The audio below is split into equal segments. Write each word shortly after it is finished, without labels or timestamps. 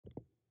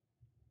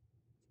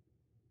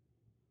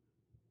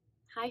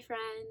Hi,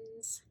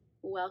 friends.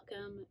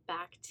 Welcome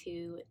back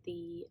to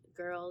the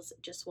Girls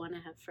Just Wanna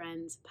Have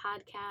Friends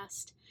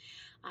podcast.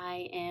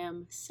 I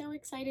am so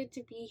excited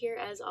to be here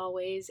as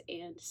always,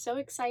 and so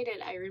excited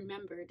I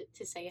remembered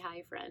to say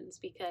hi, friends,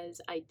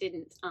 because I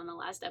didn't on the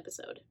last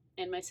episode.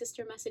 And my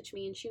sister messaged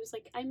me and she was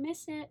like, I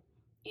miss it.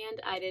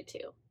 And I did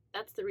too.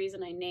 That's the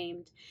reason I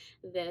named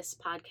this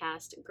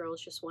podcast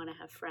Girls Just Wanna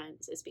Have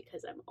Friends, is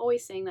because I'm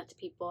always saying that to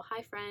people.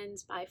 Hi,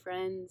 friends. Bye,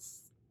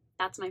 friends.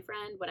 That's my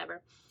friend,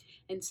 whatever.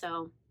 And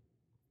so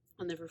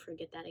I'll never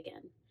forget that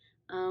again.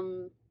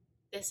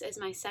 This is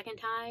my second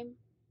time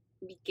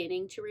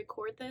beginning to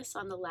record this.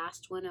 On the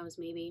last one, I was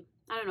maybe,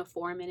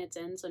 4 minutes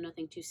in, so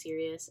nothing too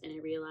serious. And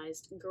I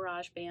realized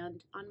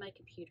GarageBand on my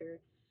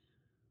computer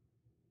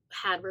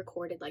had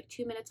recorded like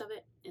 2 minutes of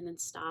it and then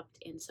stopped.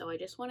 And so I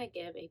just want to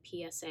give a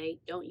PSA,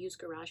 don't use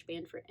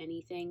GarageBand for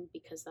anything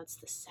because that's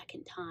the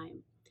second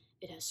time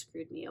it has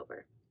screwed me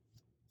over.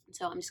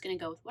 So I'm just going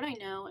to go with what I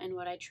know and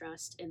what I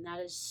trust, and that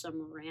is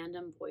some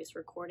random voice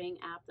recording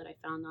app that I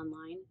found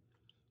online.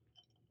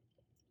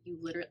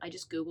 I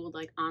just Googled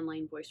like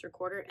online voice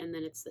recorder, and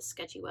then it's the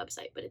sketchy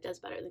website, but it does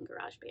better than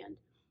GarageBand.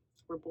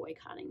 We're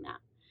boycotting that.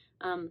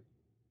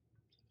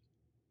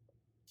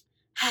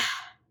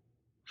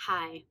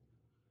 Hi.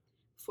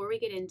 Before we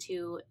get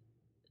into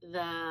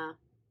the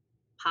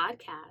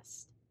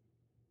podcast,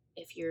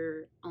 if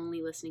you're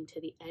only listening to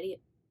the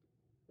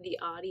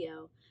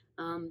audio,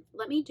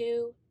 let me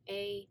do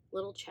a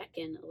little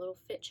check-in, a little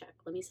fit check.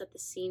 Let me set the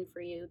scene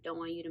for you. Don't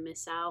want you to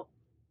miss out.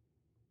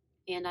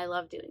 And I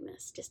love doing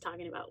this, just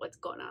talking about what's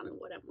going on and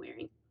what I'm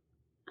wearing.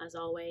 As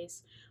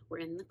always, we're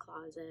in the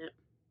closet,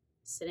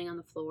 sitting on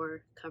the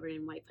floor, covered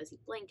in white fuzzy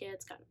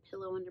blankets, got a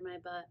pillow under my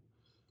butt.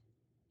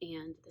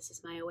 And this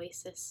is my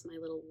oasis, my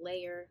little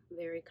lair,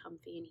 very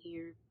comfy in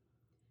here.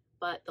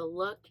 But the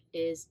look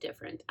is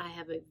different. I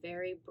have a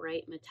very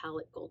bright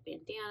metallic gold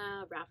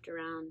bandana wrapped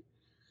around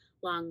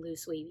long,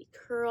 loose, wavy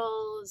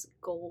curls,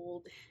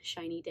 gold,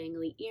 shiny,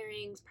 dangly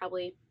earrings,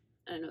 probably,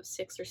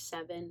 6 or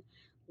 7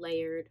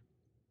 layered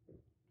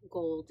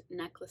gold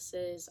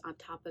necklaces on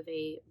top of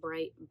a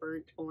bright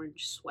burnt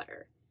orange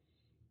sweater.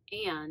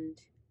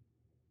 And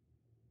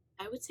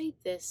I would say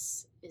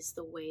this is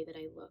the way that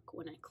I look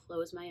when I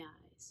close my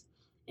eyes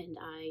and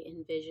I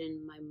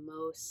envision my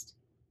most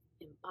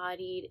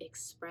embodied,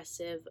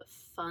 expressive,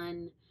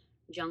 fun,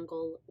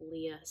 jungle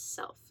Leah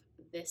self.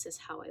 This is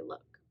how I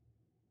look.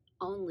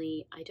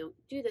 Only I don't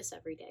do this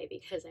every day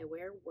because I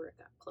wear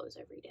workout clothes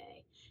every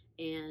day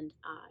and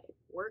I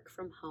work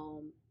from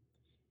home,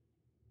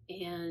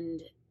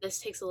 and this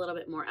takes a little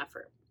bit more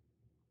effort.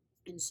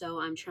 And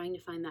so I'm trying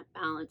to find that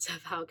balance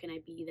of how can I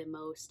be the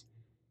most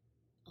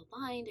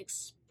aligned,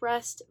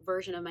 expressed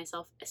version of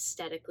myself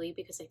aesthetically,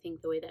 because I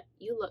think the way that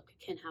you look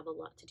can have a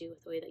lot to do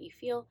with the way that you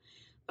feel,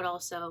 but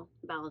also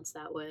balance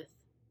that with,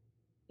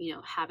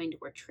 having to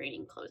wear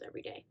training clothes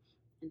every day.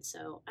 And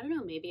so I don't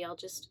know, maybe I'll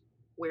just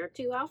wear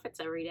 2 outfits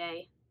every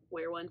day,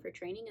 wear one for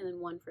training and then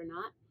one for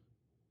not.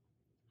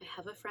 I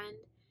have a friend,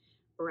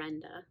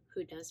 Brenda,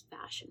 who does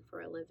fashion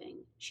for a living.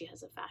 She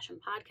has a fashion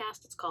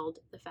podcast. It's called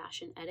The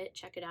Fashion Edit.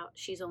 Check it out.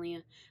 She's only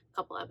a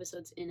couple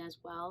episodes in as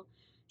well.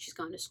 She's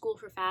gone to school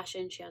for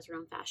fashion. She has her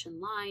own fashion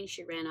line.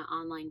 She ran an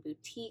online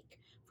boutique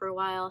for a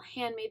while,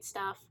 handmade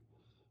stuff.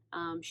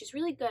 She's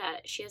really good at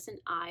it. She has an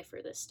eye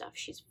for this stuff.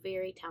 She's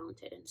very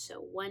talented. And so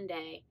one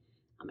day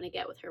I'm going to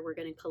get with her. We're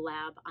going to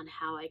collab on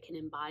how I can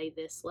embody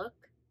this look,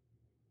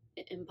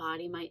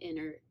 embody my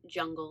inner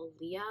jungle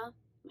Leah,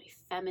 my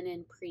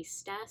feminine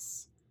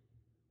priestess,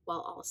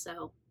 while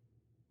also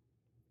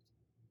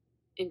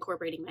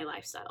incorporating my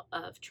lifestyle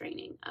of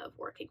training, of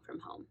working from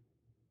home.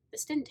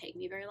 This didn't take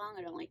me very long.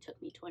 It only took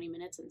me 20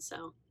 minutes. And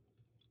so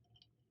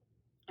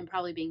I'm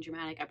probably being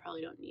dramatic. I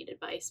probably don't need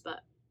advice,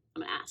 but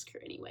I'm going to ask her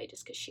anyway,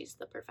 just because she's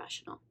the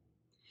professional.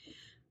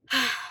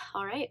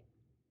 All right.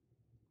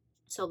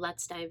 So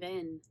let's dive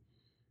in.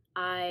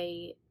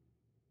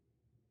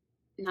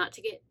 Not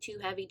to get too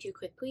heavy too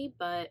quickly,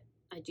 but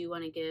I do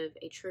want to give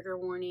a trigger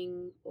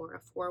warning or a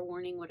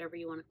forewarning, whatever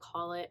you want to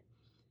call it,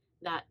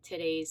 that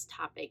today's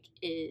topic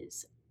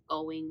is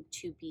going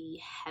to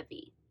be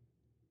heavy.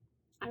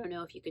 I don't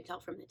know if you could tell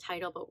from the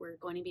title, but we're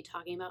going to be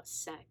talking about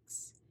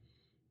sex.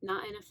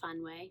 Not in a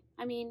fun way.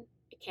 I mean,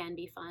 it can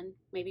be fun.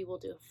 Maybe we'll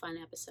do a fun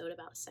episode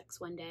about sex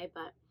one day,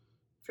 but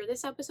for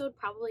this episode,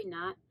 probably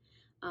not.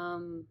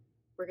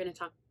 We're going to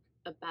talk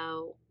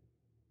about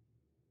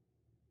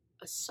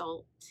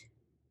assault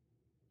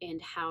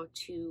and how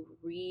to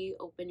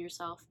reopen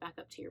yourself back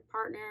up to your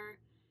partner,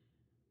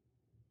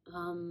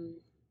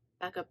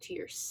 back up to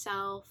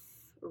yourself,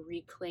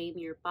 reclaim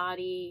your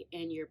body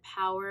and your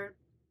power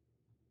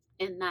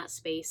in that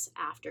space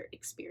after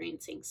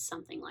experiencing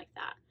something like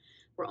that.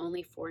 We're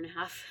only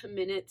 4.5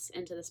 minutes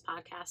into this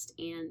podcast,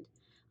 and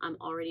I'm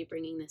already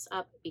bringing this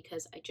up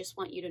because I just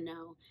want you to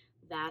know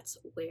that's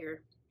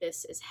where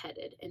this is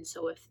headed. And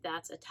so if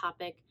that's a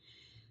topic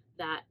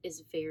that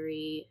is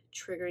very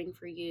triggering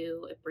for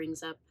you, it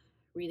brings up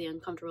really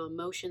uncomfortable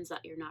emotions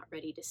that you're not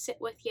ready to sit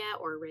with yet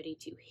or ready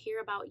to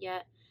hear about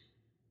yet,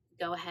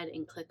 go ahead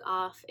and click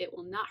off. It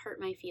will not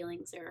hurt my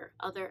feelings. There are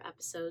other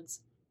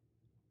episodes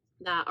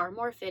that are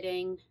more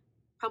fitting,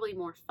 probably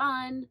more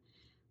fun,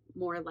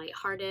 more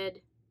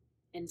lighthearted,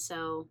 and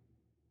so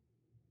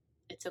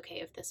it's okay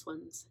if this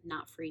one's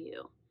not for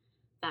you.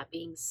 That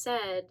being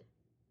said,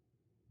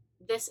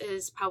 this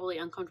is probably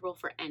uncomfortable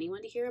for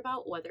anyone to hear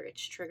about, whether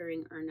it's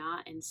triggering or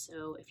not. And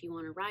so if you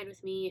want to ride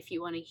with me, if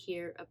you want to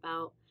hear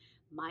about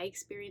my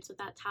experience with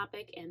that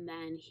topic and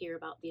then hear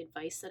about the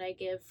advice that I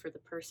give for the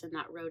person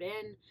that wrote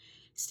in,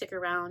 stick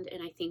around.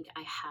 And I think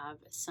I have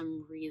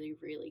some really,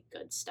 really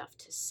good stuff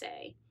to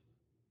say.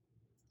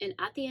 And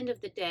at the end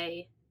of the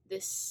day,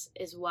 this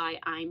is why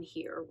I'm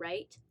here,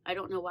 right? I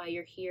don't know why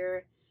you're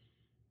here.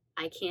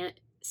 I can't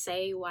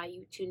say why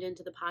you tuned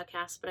into the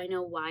podcast, but I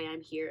know why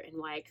I'm here and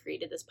why I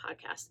created this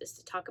podcast is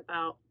to talk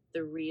about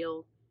the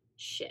real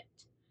shit.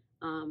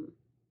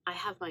 I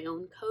have my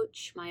own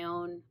coach,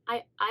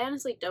 I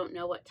honestly don't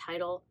know what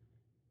title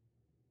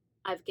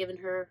I've given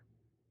her.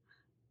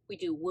 We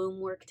do womb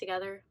work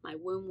together, my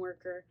womb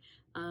worker,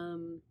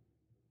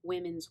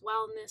 women's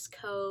wellness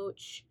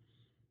coach,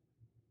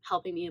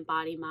 helping me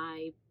embody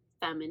my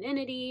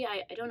femininity.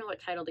 I don't know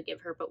what title to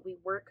give her, but we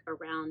work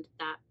around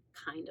that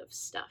kind of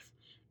stuff.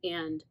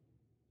 And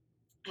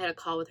I had a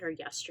call with her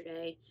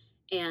yesterday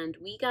and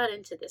we got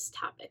into this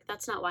topic.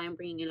 That's not why I'm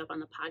bringing it up on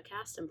the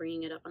podcast. I'm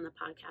bringing it up on the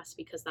podcast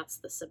because that's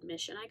the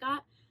submission I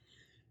got.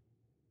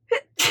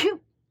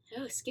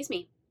 Oh, excuse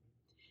me.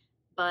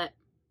 But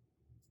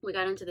we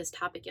got into this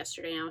topic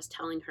yesterday and I was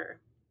telling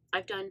her,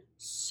 I've done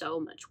so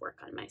much work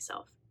on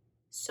myself,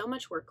 so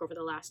much work over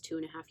the last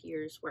 2.5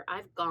 years where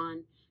I've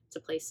gone to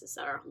places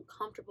that are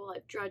uncomfortable.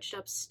 I've drudged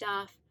up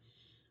stuff,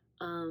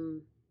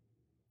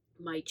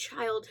 my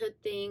childhood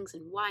things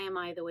and why am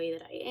I the way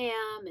that I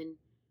am, and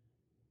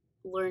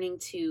learning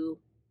to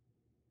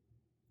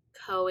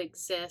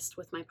coexist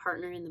with my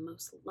partner in the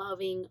most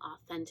loving,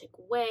 authentic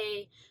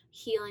way,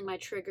 healing my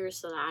triggers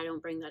so that I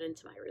don't bring that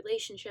into my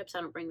relationships, I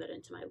don't bring that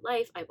into my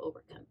life. I've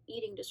overcome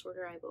eating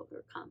disorder, I've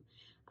overcome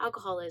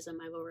alcoholism,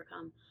 I've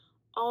overcome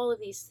all of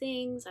these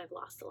things. I've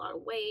lost a lot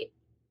of weight.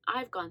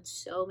 I've gone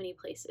so many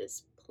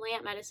places.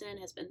 Plant medicine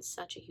has been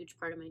such a huge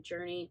part of my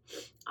journey.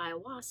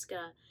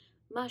 Ayahuasca,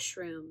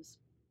 mushrooms,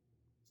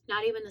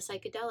 not even the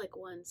psychedelic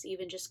ones,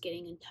 even just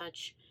getting in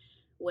touch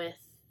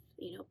with,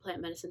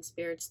 plant medicine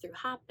spirits through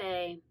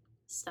Hape,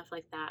 stuff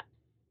like that.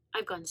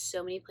 I've gone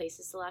so many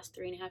places the last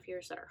 3.5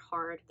 years that are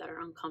hard, that are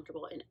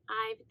uncomfortable, and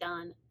I've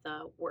done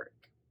the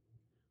work.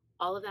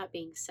 All of that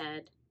being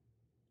said,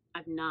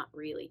 I've not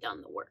really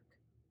done the work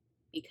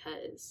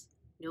because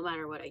no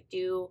matter what I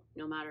do,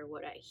 no matter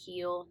what I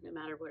heal, no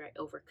matter what I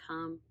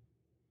overcome,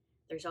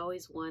 there's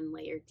always one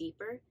layer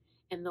deeper,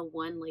 and the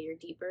one layer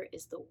deeper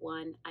is the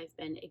one I've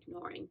been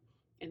ignoring,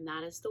 and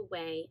that is the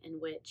way in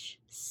which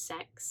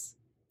sex,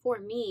 for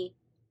me,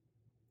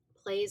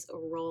 plays a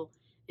role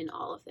in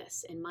all of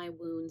this, in my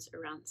wounds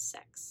around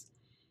sex.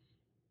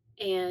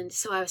 And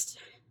so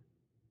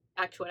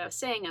back to what I was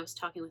saying, I was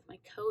talking with my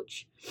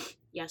coach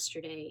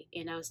yesterday,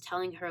 and I was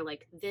telling her,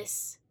 like,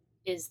 this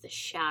is the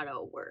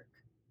shadow work.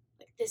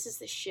 Like, this is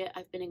the shit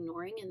I've been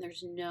ignoring, and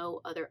there's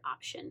no other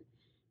option.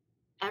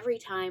 Every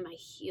time I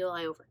heal,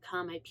 I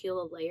overcome, I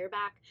peel a layer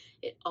back,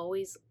 it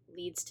always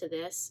leads to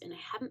this, and I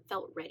haven't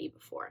felt ready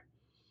before.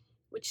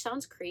 Which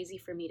sounds crazy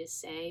for me to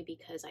say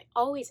because I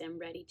always am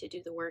ready to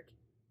do the work,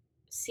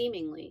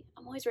 seemingly.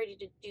 I'm always ready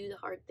to do the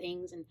hard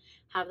things and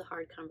have the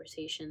hard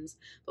conversations.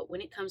 But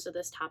when it comes to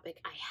this topic,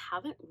 I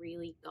haven't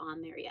really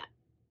gone there yet.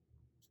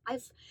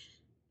 I've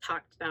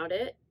talked about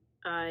it.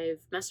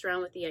 I've messed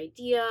around with the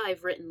idea.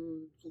 I've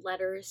written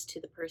letters to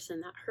the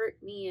person that hurt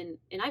me,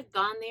 and I've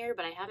gone there,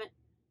 but I haven't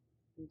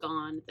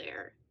gone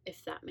there,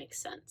 if that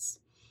makes sense.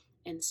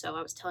 And so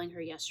I was telling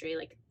her yesterday,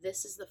 like,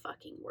 this is the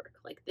fucking work.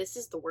 Like, this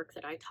is the work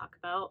that I talk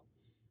about.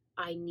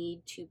 I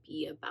need to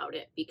be about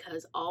it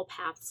because all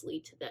paths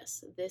lead to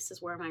this. This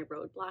is where my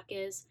roadblock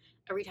is.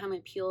 Every time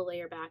I peel a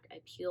layer back,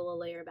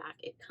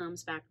 it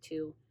comes back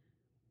to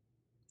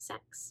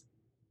sex.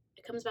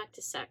 It comes back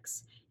to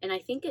sex. And I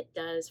think it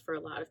does for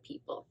a lot of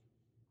people.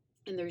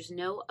 And there's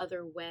no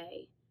other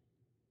way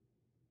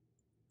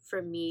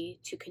for me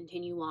to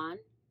continue on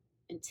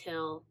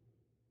until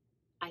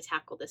I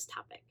tackle this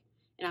topic.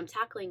 And I'm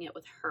tackling it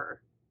with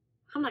her.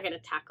 I'm not going to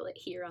tackle it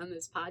here on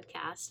this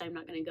podcast. I'm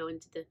not going to go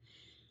into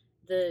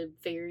the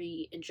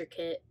very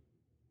intricate,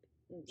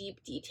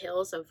 deep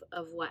details of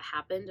what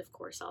happened. Of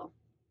course, I'll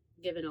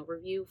give an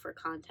overview for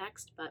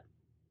context, but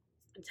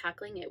I'm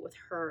tackling it with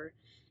her.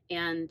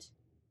 And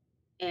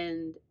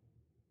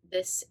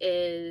this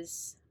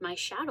is my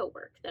shadow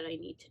work that I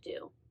need to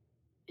do.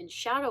 And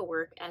shadow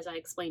work, as I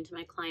explain to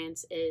my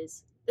clients,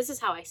 this is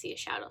how I see a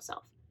shadow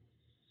self.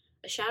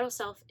 A shadow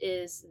self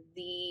is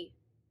the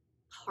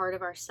part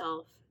of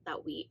ourself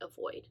that we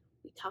avoid.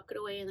 We tuck it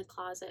away in the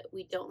closet.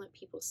 We don't let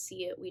people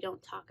see it. We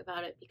don't talk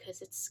about it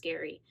because it's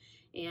scary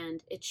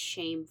and it's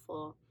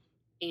shameful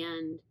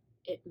and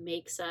it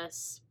makes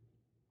us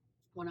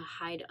want to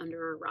hide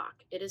under a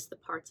rock. It is the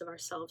parts of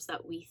ourselves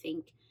that we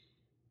think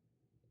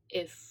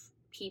if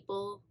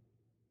people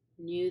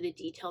knew the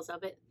details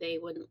of it, they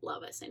wouldn't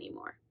love us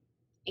anymore.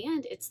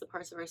 And it's the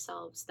parts of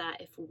ourselves that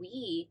if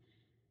we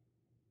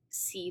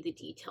see the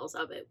details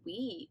of it,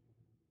 we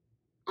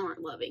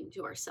aren't loving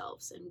to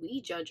ourselves and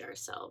we judge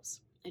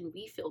ourselves and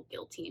we feel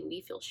guilty and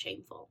we feel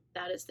shameful.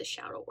 That is the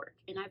shadow work.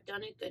 And I've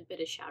done a good bit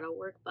of shadow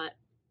work, but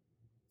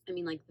I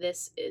mean, like,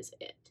 this is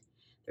it.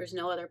 There's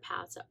no other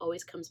paths. It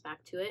always comes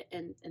back to it.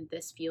 And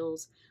this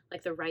feels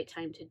like the right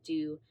time to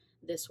do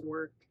this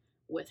work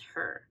with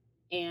her.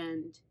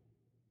 And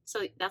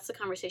so that's the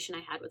conversation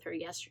I had with her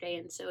yesterday.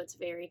 And so it's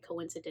very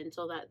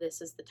coincidental that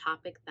this is the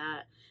topic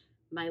that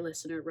my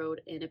listener wrote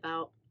in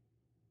about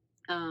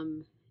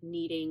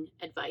needing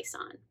advice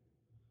on.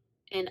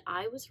 And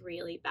I was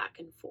really back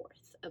and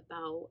forth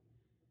about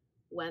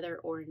whether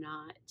or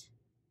not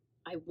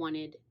I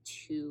wanted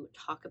to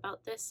talk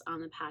about this on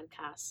the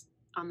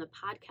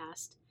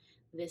podcast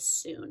this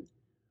soon.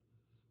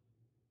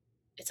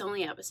 It's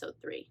only episode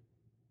 3.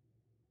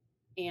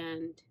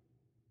 And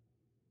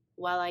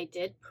while I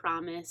did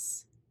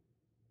promise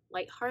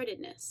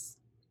lightheartedness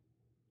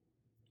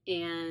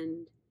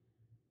and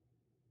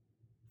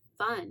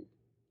fun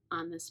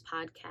on this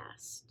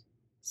podcast,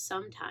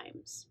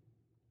 sometimes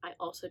I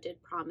also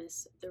did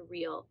promise the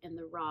real and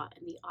the raw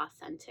and the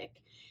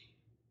authentic.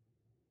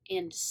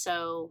 And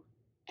so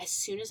as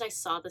soon as I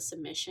saw the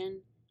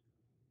submission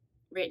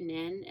written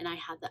in and I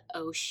had the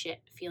oh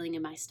shit feeling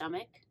in my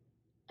stomach,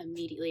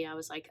 immediately I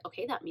was like,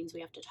 okay, that means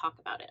we have to talk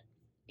about it,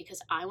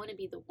 because I want to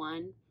be the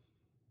one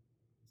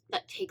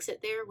that takes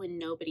it there when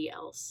nobody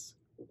else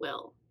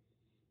will.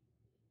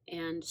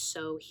 And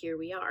so here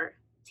we are,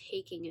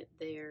 taking it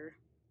there,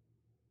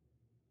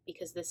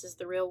 because this is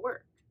the real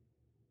work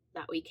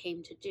that we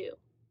came to do.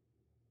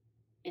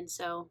 And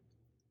so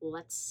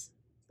let's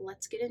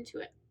get into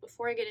it.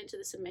 Before I get into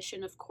the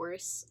submission, of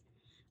course,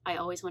 I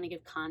always want to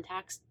give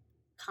context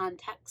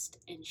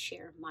and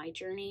share my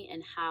journey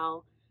and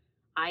how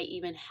I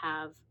even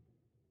have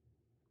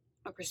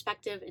a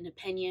perspective, an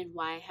opinion,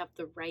 why I have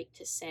the right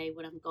to say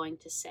what I'm going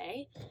to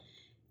say.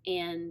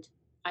 And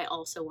I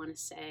also want to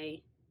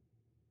say,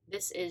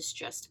 this is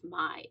just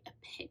my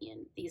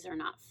opinion. These are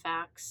not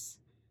facts.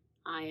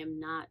 I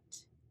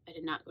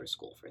did not go to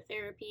school for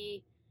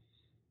therapy.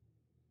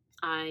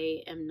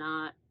 I am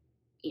not,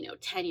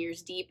 10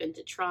 years deep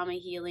into trauma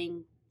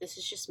healing. This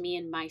is just me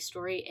and my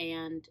story,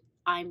 and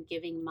I'm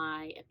giving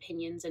my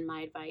opinions and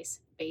my advice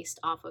based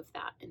off of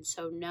that. And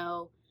so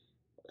know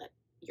that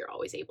you're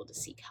always able to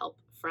seek help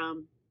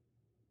from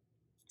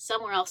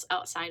somewhere else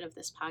outside of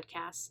this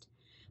podcast.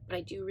 But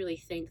I do really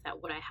think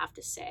that what I have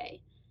to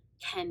say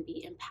can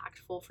be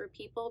impactful for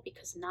people,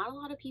 because not a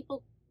lot of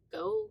people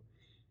go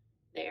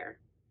there,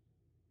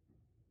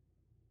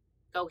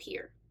 go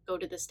here, go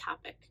to this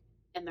topic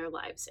in their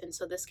lives. And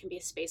so this can be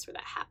a space where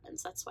that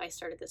happens. That's why I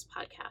started this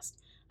podcast.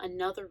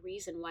 Another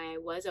reason why I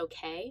was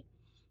okay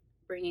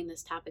bringing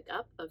this topic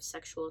up of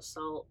sexual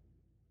assault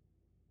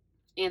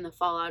and the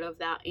fallout of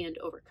that and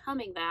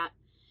overcoming that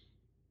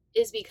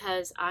is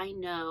because I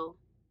know,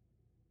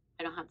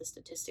 I don't have the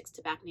statistics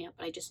to back me up,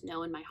 but I just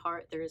know in my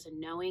heart there is a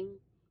knowing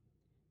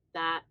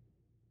that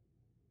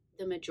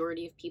the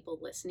majority of people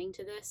listening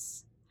to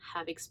this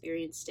have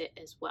experienced it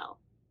as well.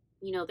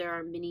 There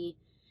are many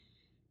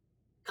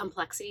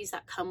complexities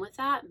that come with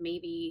that.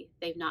 Maybe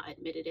they've not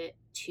admitted it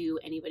to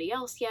anybody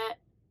else yet.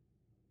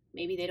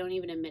 Maybe they don't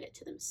even admit it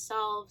to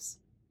themselves.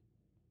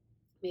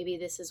 Maybe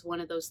this is one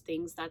of those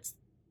things that's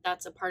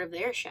a part of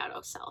their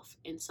shadow self,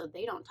 and so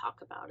they don't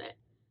talk about it.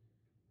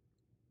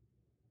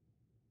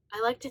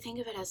 I like to think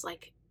of it as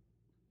like,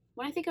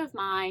 when I think of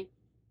when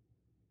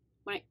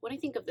I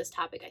think of this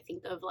topic, I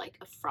think of like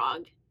a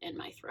frog in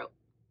my throat,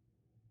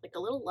 like a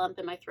little lump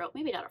in my throat.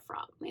 Maybe not a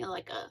frog, maybe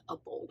like a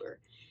boulder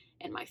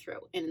in my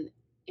throat, and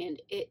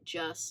it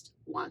just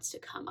wants to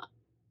come up.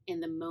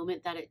 And the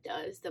moment that it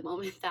does, the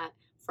moment that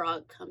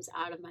frog comes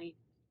out of my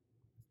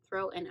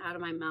throat and out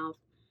of my mouth,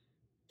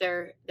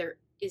 there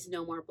is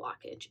no more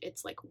blockage.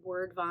 It's like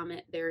word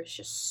vomit. There's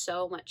just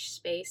so much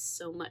space,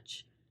 so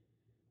much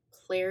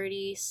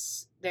clarity.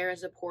 There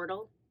is a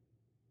portal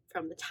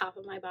from the top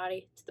of my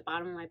body to the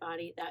bottom of my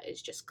body that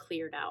is just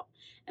cleared out.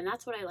 And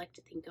that's what I like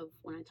to think of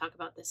when I talk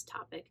about this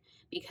topic,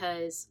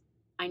 because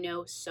I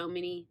know so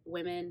many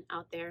women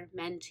out there,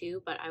 men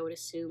too, but I would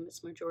assume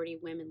it's majority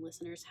women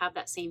listeners, have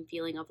that same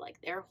feeling of like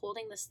they're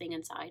holding this thing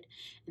inside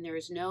and there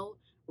is no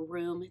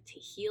room to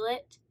heal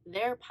it.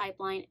 Their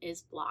pipeline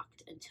is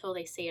blocked until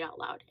they say it out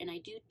loud. And I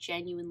do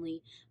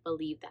genuinely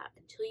believe that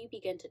until you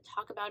begin to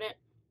talk about it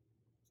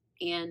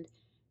and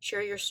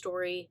share your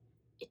story.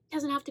 It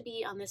doesn't have to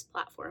be on this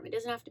platform. It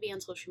doesn't have to be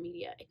on social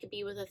media. It could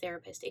be with a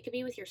therapist. It could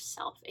be with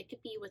yourself. It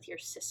could be with your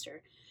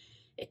sister.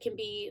 It can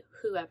be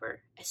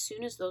whoever. As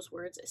soon as those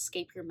words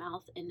escape your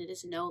mouth and it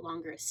is no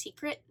longer a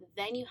secret,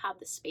 then you have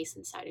the space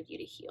inside of you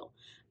to heal.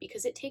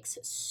 Because it takes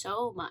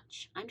so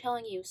much, I'm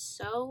telling you,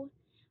 so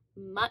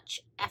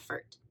much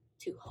effort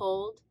to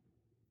hold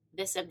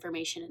this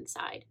information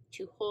inside,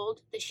 to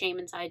hold the shame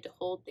inside, to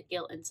hold the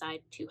guilt inside,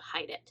 to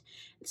hide it.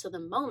 And so the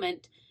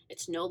moment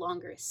it's no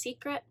longer a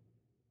secret,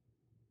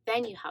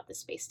 then you have the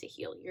space to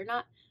heal.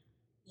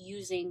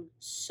 using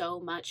so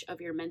much of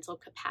your mental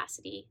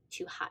capacity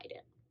to hide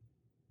it.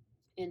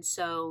 And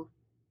so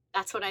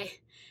that's what I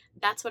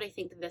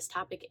think that this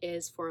topic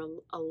is for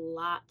a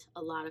lot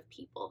of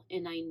people.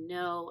 And I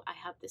know I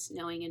have this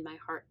knowing in my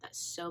heart that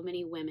so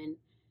many women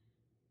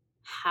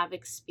have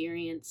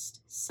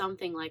experienced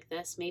something like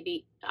this,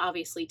 maybe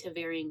obviously to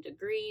varying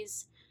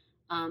degrees,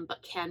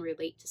 but can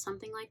relate to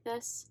something like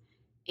this.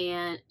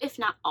 And if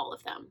not all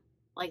of them,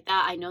 like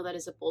that, I know that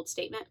is a bold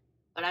statement,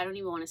 but I don't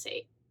even want to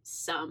say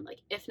some,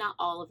 like if not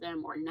all of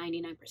them or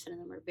 99% of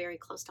them, or very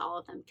close to all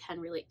of them, can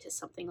relate to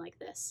something like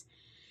this.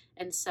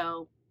 And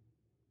so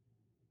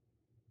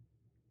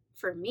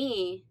for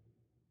me,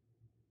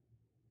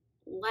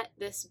 let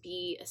this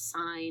be a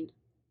sign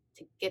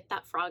to get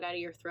that frog out of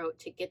your throat,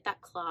 to get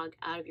that clog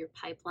out of your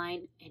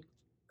pipeline and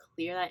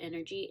clear that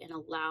energy and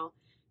allow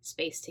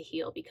space to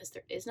heal, because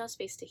there is no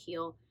space to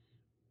heal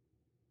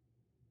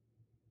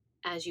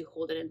as you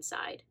hold it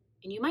inside.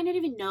 And you might not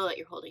even know that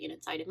you're holding it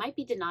inside. It might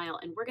be denial,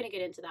 and we're going to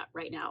get into that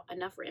right now.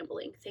 Enough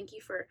rambling. Thank you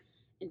for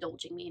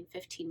indulging me in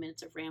 15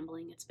 minutes of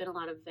rambling. It's been a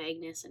lot of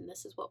vagueness, and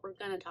this is what we're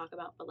going to talk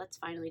about, but let's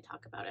finally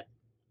talk about it.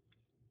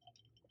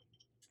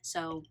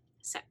 So,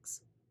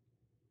 sex.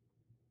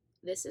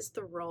 This is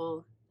the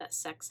role that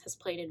sex has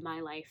played in my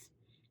life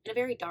in a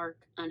very dark,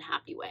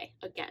 unhappy way.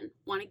 Again,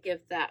 want to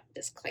give that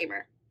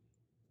disclaimer.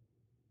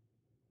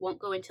 Won't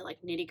go into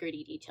like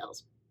nitty-gritty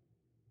details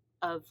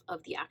of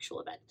the actual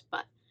event,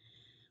 but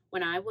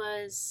when I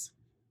was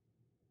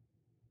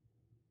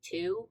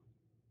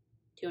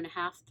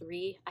 2.5,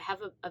 3, I have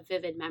a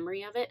vivid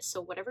memory of it.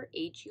 So whatever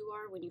age you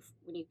are when you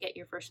get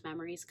your first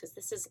memories, because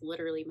this is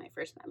literally my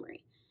first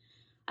memory,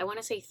 I want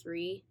to say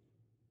 3.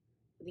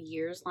 The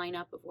years line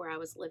up of where I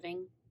was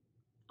living.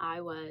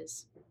 I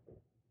was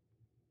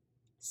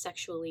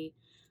sexually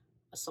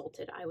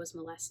assaulted. I was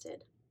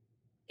molested.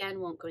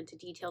 Again, won't go into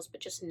details, but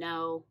just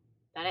know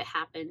that it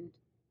happened,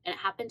 and it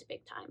happened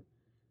big time.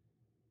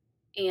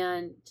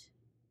 And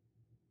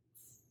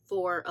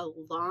for a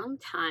long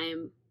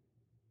time,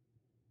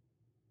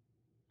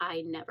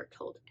 I never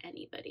told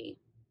anybody.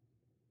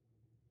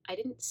 I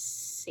didn't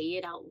say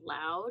it out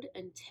loud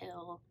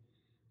until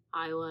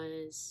I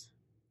was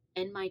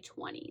in my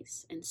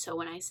 20s. And so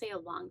when I say a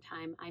long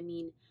time, I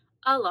mean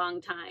a long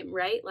time,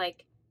 right?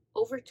 Like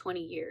over 20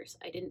 years,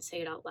 I didn't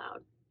say it out loud.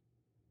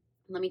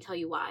 Let me tell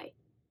you why.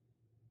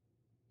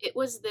 It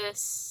was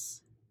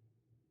this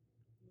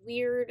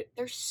weird,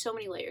 there's so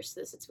many layers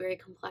to this. It's very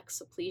complex,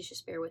 so please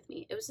just bear with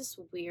me. It was this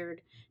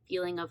weird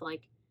feeling of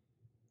like,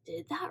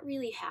 did that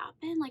really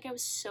happen? Like I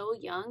was so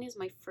young as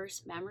my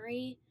first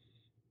memory.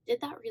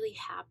 Did that really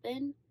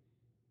happen?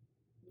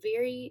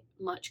 Very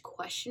much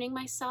questioning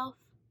myself,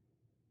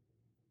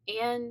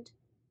 and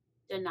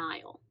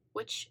denial,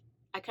 which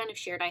I kind of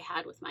shared I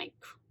had with my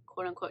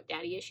quote unquote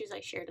daddy issues. I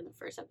shared in the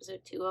first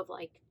episode too, of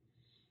like,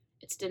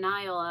 it's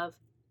denial of,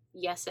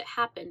 yes, it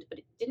happened, but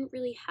it didn't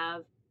really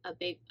have a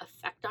big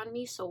effect on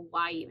me, so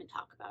why even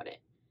talk about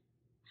it?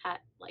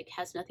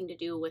 Has nothing to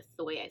do with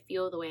the way I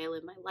feel, the way I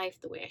live my life,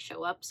 the way I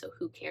show up, so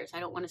who cares? I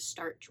don't want to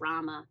start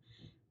drama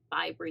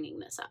by bringing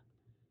this up.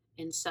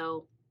 And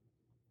so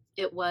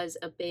it was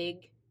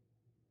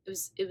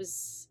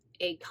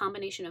a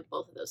combination of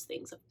both of those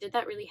things. Of, did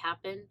that really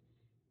happen?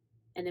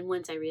 And then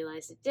once I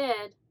realized it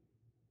did,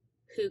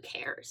 who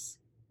cares?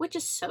 Which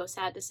is so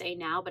sad to say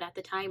now, but at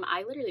the time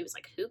I literally was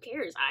like, who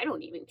cares? I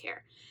don't even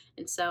care.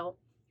 And so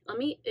let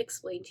me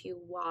explain to you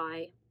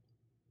why,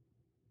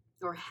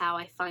 or how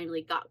I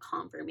finally got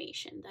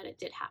confirmation that it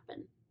did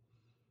happen.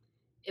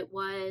 It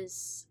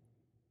was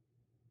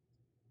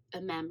a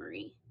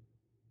memory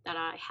that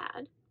I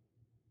had,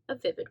 a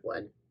vivid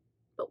one.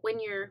 But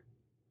when you're,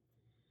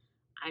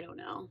 I don't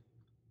know,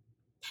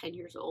 10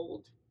 years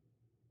old,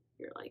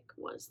 you're like,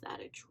 was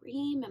that a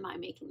dream? Am I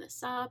making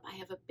this up? I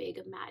have a big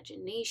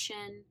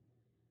imagination.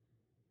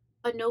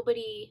 But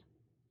nobody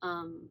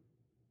had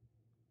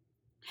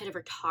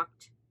ever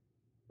talked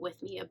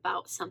with me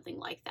about something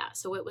like that.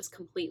 So it was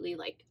completely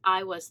like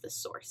I was the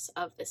source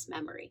of this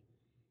memory.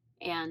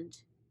 And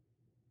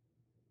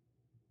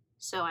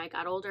so I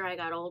got older,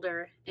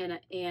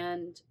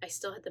 and I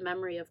still had the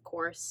memory, of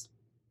course.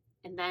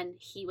 And then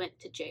he went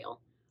to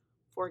jail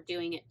for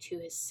doing it to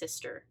his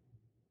sister.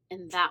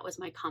 And that was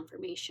my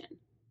confirmation.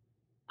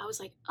 I was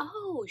like,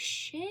 oh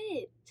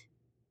shit.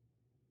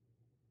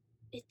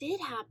 It did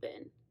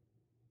happen.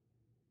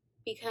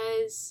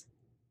 Because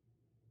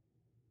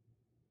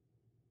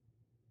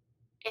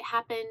it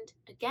happened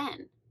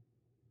again,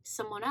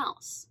 someone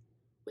else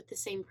with the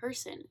same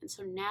person. And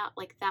so now,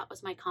 like, that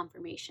was my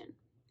confirmation.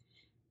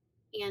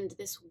 And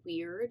this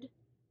weird,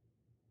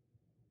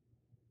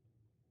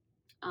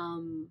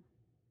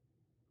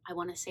 I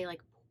want to say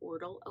like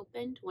portal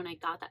opened when I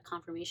got that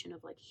confirmation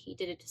of like, he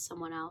did it to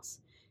someone else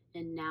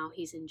and now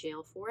he's in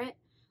jail for it.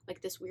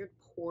 Like this weird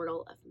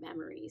portal of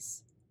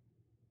memories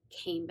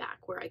came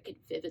back where I could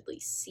vividly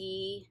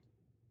see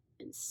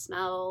and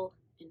smell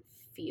and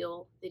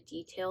feel the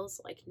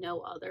details like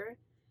no other.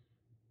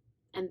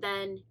 And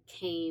then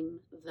came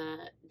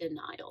the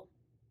denial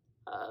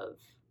of,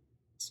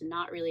 it's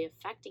not really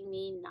affecting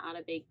me, not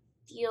a big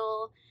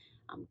deal.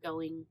 I'm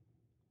going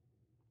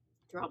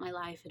throughout my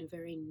life in a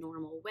very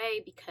normal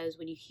way, because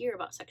when you hear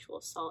about sexual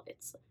assault,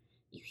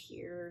 you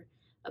hear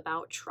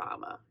about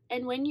trauma.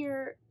 And when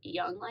you're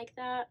young like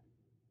that,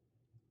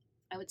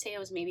 I would say I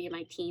was maybe in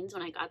my teens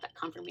when I got that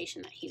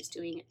confirmation that he was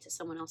doing it to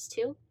someone else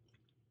too.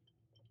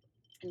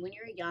 And when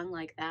you're young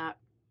like that,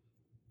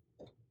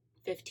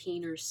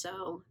 15 or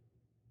so,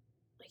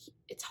 like,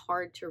 it's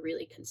hard to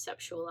really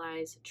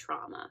conceptualize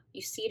trauma.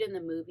 You see it in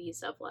the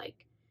movies of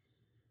like,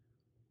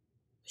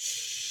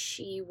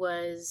 she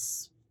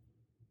was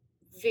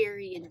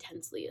very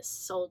intensely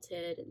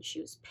assaulted and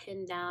she was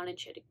pinned down and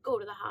she had to go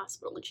to the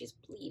hospital and she's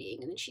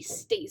bleeding and then she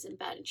stays in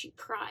bed and she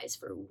cries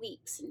for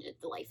weeks and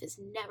the life is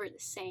never the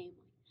same.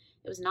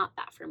 It was not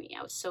that for me.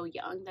 I was so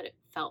young that it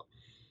felt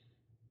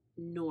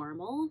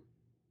normal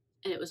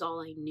and it was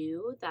all I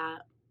knew,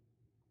 that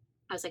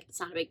I was like, it's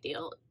not a big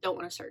deal. Don't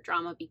want to start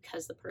drama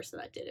because the person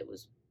that did it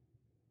was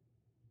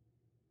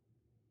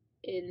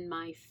in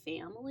my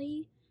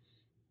family.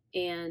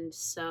 And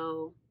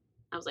so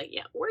I was like,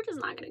 yeah, we're just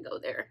not going to go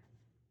there.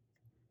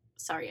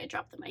 Sorry, I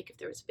dropped the mic if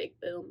there was a big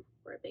boom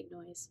or a big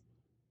noise.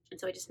 And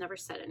so I just never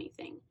said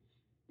anything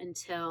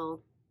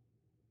until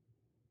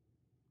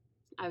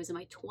I was in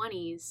my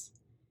 20s,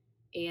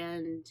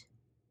 and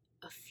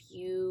a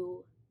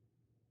few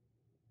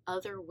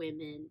other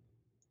women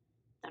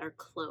that are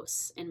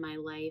close in my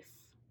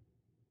life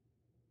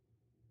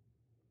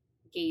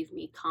gave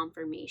me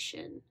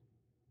confirmation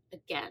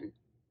again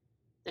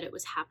that it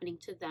was happening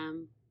to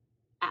them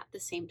at the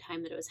same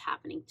time that it was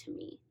happening to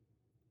me.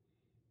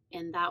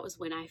 And that was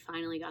when I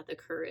finally got the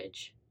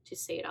courage to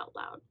say it out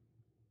loud.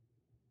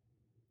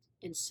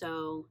 And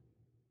so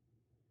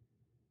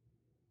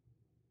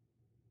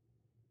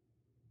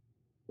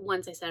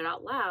once I said it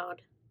out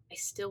loud, I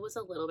still was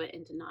a little bit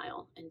in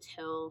denial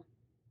until,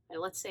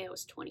 let's say I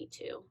was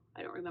 22.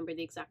 I don't remember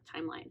the exact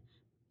timeline.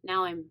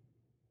 Now I'm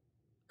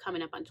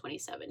coming up on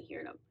 27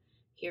 here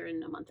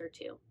in a month or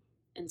two.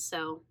 And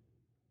so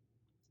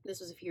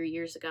this was a few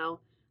years ago.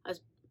 I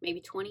was maybe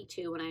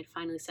 22 when I had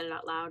finally said it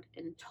out loud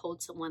and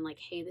told someone like,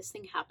 hey, this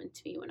thing happened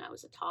to me when I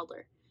was a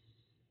toddler.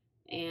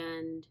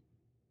 And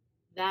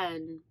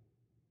then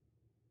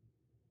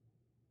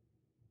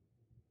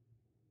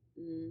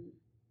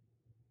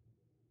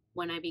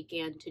when I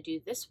began to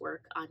do this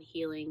work on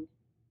healing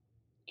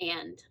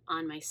and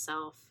on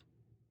myself,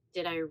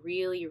 did I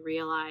really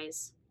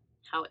realize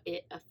how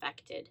it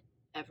affected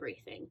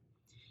everything.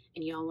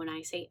 And y'all, when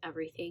I say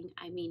everything,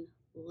 I mean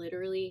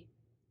literally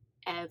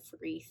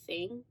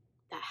everything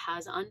that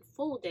has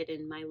unfolded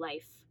in my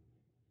life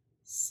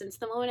since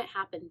the moment it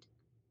happened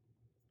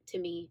to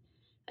me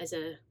as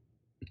a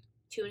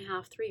 2.5,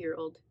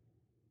 3-year-old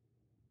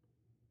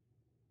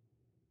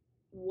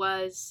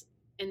was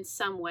in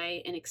some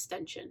way an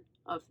extension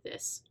of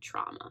this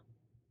trauma.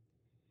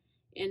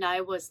 And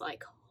I was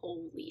like,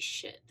 holy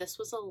shit, this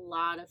was a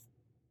lot of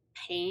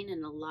pain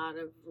and a lot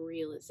of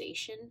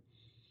realization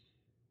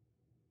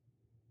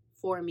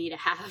for me to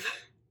have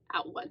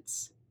at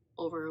once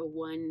over a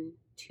 1-2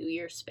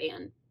 year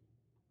span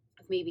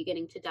of me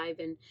beginning to dive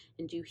in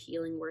and do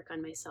healing work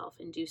on myself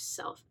and do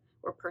self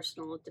or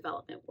personal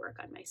development work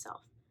on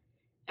myself.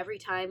 Every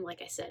time,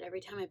 like I said,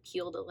 every time I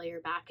peeled a layer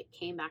back, it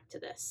came back to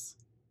this.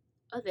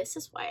 Oh, this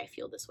is why I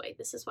feel this way.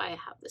 This is why I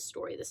have this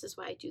story. This is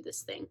why I do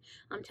this thing.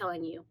 I'm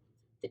telling you,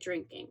 the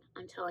drinking.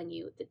 I'm telling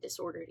you, the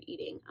disordered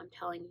eating. I'm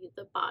telling you,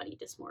 the body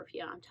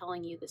dysmorphia. I'm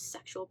telling you, the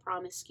sexual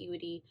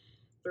promiscuity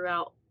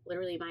throughout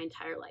literally my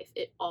entire life.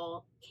 It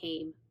all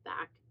came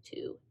back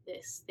to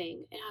this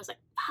thing. And I was like,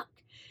 fuck.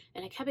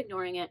 And I kept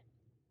ignoring it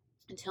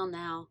until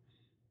now.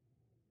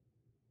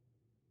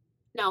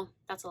 No,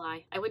 that's a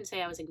lie. I wouldn't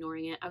say I was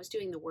ignoring it. I was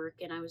doing the work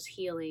and I was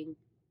healing,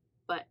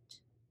 but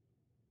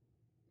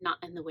not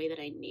in the way that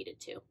I needed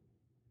to.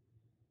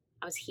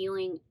 I was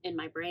healing in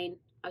my brain.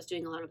 I was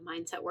doing a lot of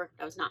mindset work,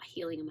 but I was not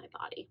healing in my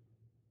body.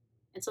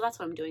 And so that's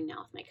what I'm doing now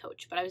with my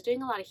coach. But I was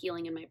doing a lot of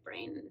healing in my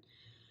brain.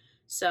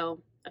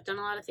 So I've done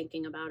a lot of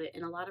thinking about it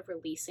and a lot of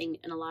releasing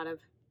and a lot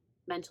of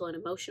mental and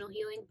emotional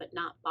healing, but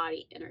not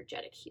body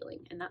energetic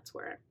healing. And that's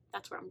where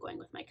I'm going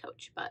with my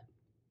coach. But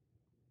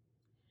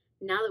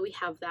now that we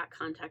have that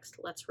context,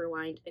 let's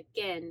rewind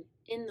again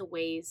in the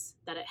ways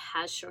that it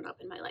has shown up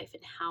in my life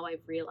and how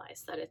I've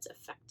realized that it's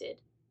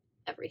affected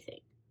everything.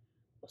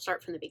 We'll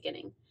start from the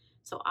beginning.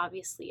 So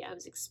obviously I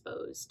was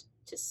exposed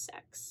to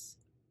sex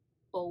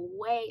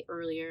way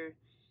earlier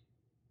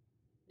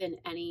than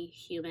any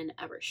human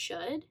ever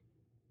should.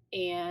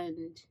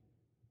 And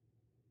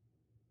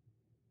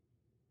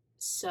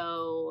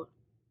so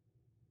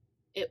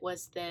it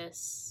was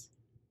this,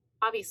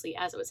 obviously,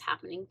 as it was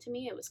happening to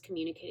me, it was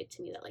communicated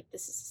to me that like,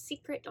 this is a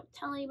secret, don't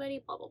tell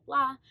anybody, blah, blah,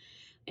 blah.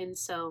 And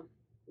so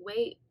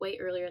way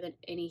earlier than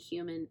any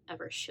human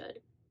ever should.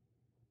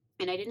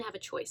 And I didn't have a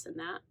choice in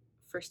that,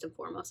 first and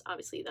foremost.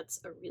 Obviously,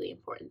 that's a really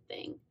important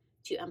thing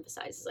to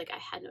emphasize, is like, I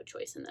had no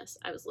choice in this.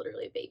 I was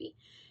literally a baby.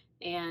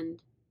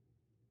 And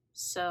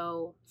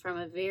so from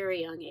a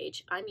very young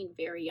age, I mean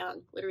very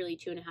young, literally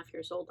 2.5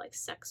 years old, like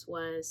sex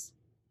was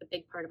a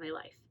big part of my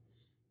life.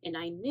 And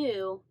I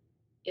knew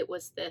it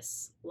was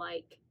this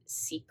like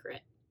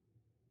secret.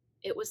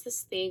 It was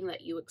this thing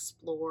that you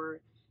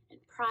explore in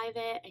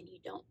private and you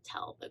don't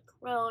tell the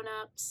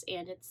grown-ups,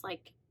 and it's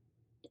like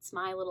it's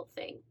my little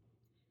thing.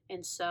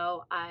 And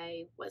so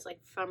I was like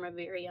from a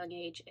very young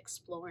age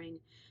exploring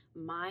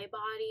my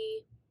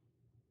body.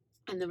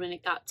 And then when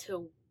it got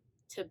to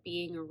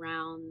being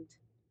around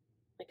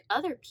like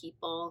other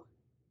people,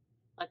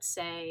 let's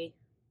say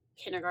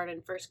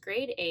kindergarten, first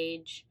grade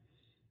age,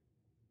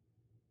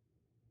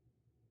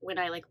 when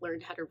I like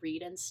learned how to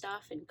read and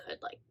stuff and could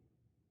like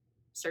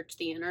search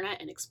the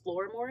internet and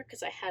explore more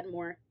because I had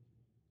more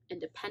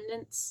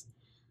independence,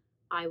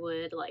 I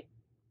would like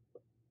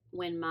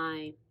when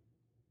my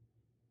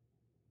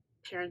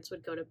parents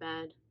would go to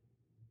bed,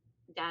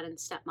 dad and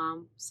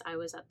stepmom, so I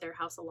was at their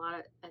house a lot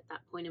at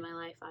that point in my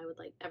life. I would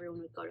like everyone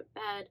would go to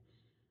bed.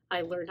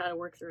 I learned how to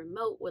work the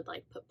remote, would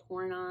like put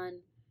porn on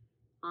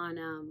on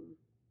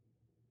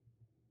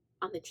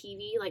the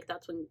TV. Like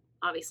that's when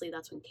obviously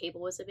that's when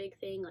cable was a big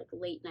thing, like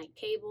late night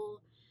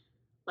cable.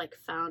 Like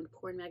found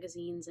porn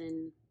magazines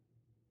in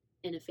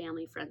a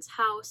family friend's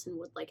house and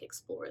would like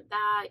explore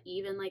that.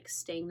 Even like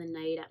staying the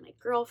night at my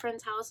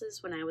girlfriend's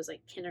houses when I was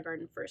like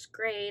kindergarten, first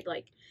grade,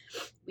 like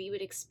we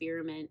would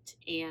experiment.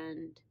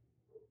 And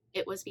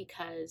it was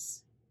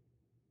because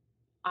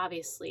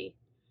obviously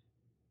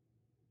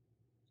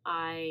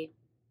I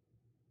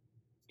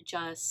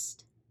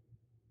just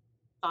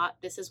thought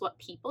this is what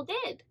people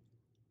did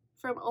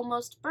from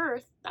almost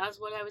birth. That's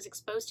what I was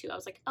exposed to. I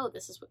was like, oh,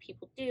 this is what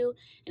people do,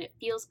 and it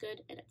feels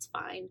good and it's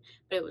fine.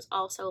 But it was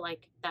also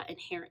like that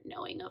inherent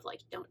knowing of like,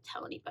 don't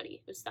tell anybody.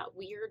 It was that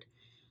weird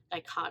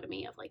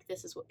dichotomy of like,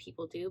 this is what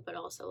people do, but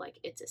also like,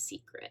 it's a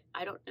secret.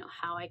 I don't know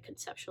how I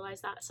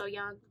conceptualized that so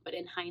young, but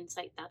in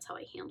hindsight, that's how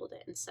I handled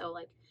it. And so,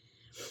 like,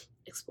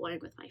 exploring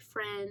with my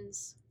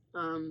friends,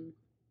 and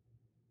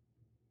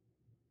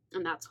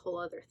that's a whole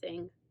other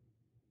thing.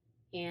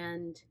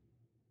 And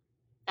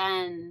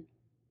then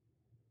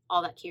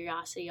all that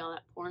curiosity, all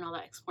that porn, all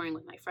that exploring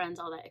with my friends,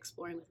 all that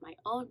exploring with my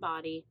own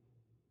body.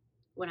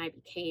 When I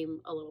became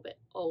a little bit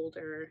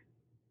older,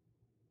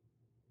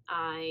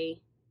 I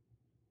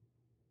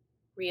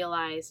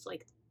realized,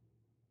 like,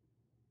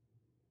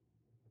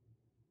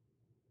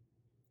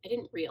 I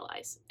didn't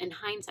realize. In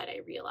hindsight, I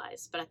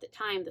realized, but at the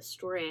time, the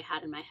story I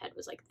had in my head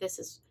was like, this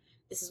is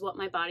what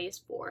my body is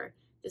for.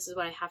 This is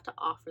what I have to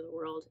offer the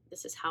world.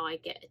 This is how I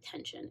get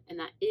attention. And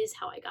that is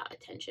how I got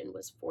attention,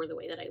 was for the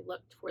way that I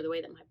looked, for the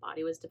way that my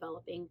body was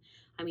developing.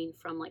 I mean,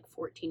 from like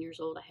 14 years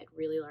old, I had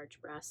really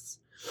large breasts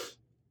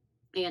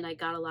and I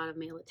got a lot of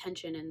male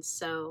attention. And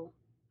so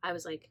I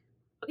was like,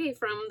 okay,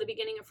 from the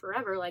beginning of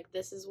forever, like,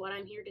 this is what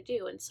I'm here to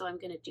do. And so I'm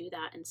going to do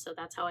that. And so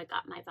that's how I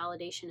got my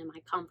validation and my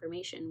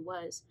confirmation,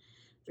 was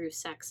through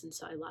sex. And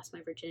so I lost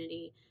my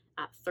virginity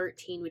at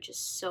 13, which is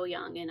so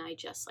young. And I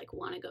just like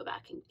want to go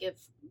back and give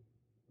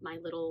my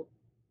little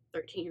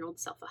 13-year-old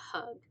self a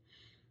hug.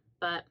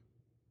 But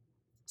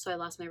so I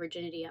lost my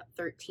virginity at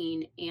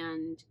 13,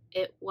 and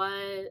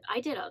I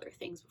did other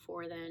things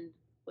before then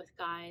with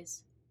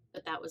guys,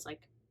 but that was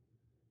like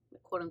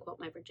quote unquote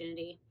my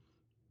virginity.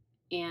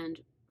 And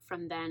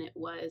from then it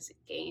was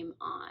game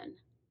on.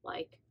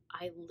 Like,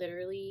 I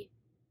literally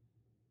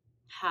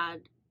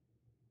had,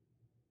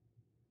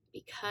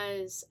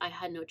 because I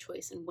had no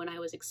choice, and when I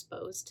was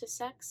exposed to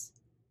sex,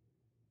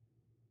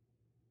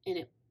 and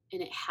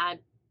it had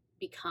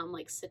become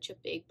like such a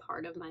big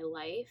part of my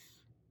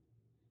life,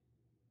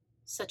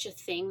 such a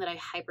thing that I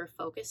hyper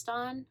focused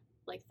on,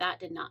 like that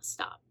did not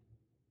stop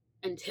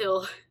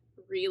until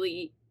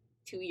really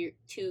 3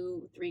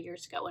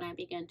 years ago when I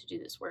began to do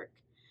this work.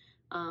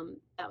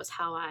 That was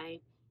how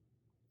I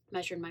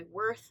measured my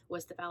worth,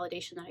 was the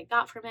validation that I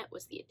got from it,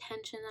 was the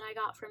attention that I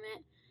got from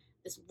it,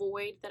 this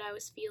void that I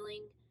was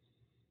feeling.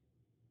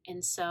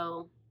 And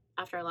so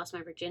after I lost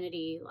my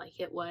virginity, like,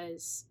 it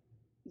was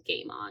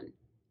game on.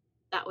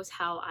 That was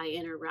how I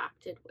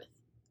interacted with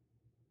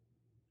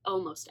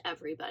almost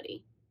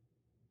everybody,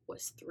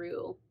 was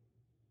through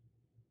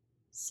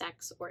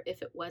sex, or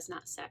if it was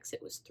not sex,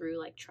 it was through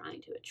like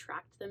trying to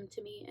attract them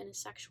to me in a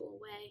sexual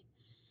way.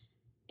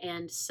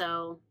 And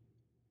so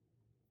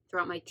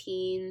throughout my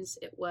teens,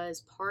 it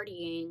was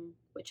partying,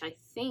 which I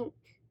think,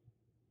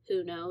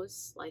 who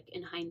knows, like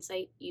in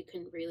hindsight, you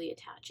can really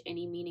attach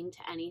any meaning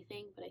to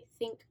anything, but I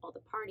think all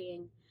the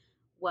partying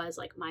was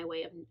like my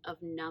way of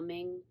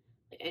numbing.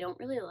 Like, I don't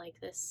really like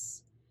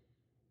this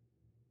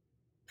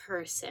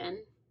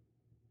person.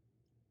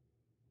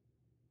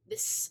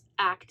 This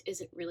act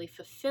isn't really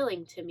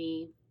fulfilling to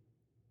me,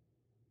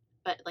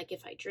 but like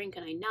if I drink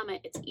and I numb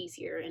it, it's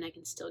easier and I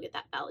can still get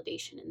that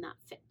validation and that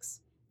fix.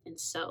 And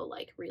so,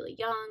 like, really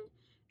young,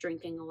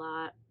 drinking a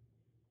lot,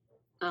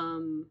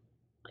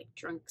 like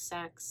drunk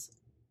sex,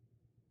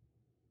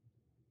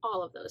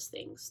 all of those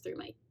things through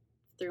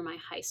my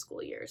high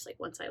school years, like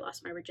once I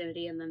lost my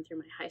virginity, and then through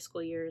my high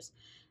school years,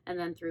 and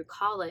then through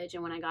college.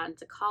 And when I got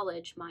into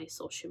college, my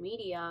social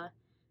media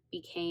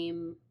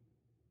became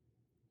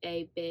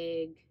a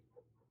big,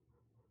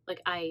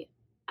 like, I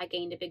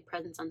gained a big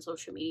presence on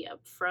social media.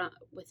 From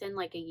within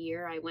like a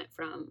year, I went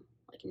from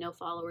like no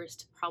followers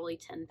to probably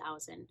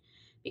 10,000,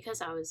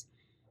 because I was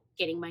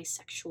getting my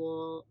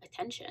sexual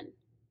attention.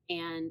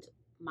 And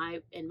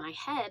in my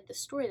head, the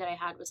story that I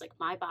had was like,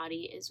 my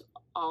body is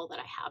all that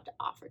I have to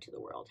offer to the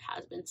world,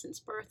 has been since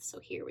birth. So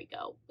here we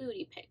go,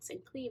 booty pics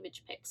and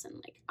cleavage pics, and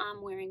like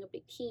I'm wearing a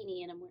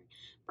bikini and I'm wearing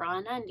bra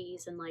and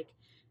undies. And like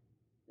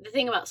the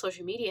thing about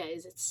social media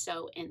is it's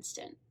so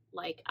instant.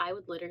 Like I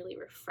would literally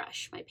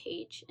refresh my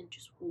page and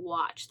just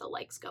watch the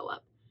likes go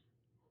up.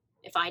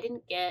 If I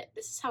didn't get,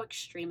 this is how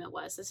extreme it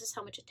was, this is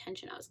how much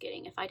attention I was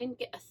getting. If I didn't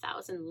get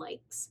 1,000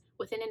 likes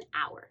within an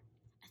hour,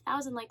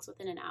 1,000 likes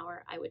within an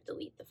hour, I would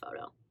delete the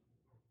photo.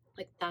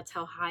 Like that's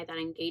how high that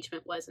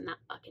engagement was, and that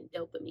fucking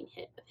dopamine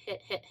hit of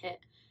hit.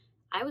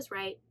 I was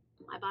right.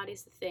 My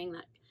body's the thing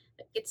that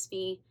gets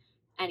me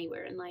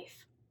anywhere in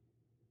life.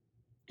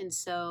 And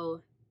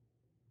so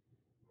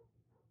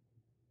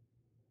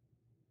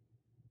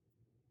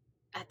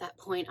at that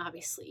point,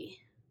 obviously,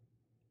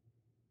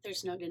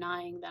 there's no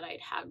denying that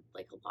I'd had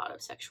like a lot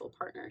of sexual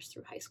partners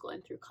through high school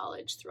and through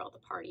college, through all the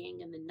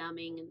partying and the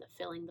numbing and the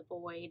filling the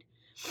void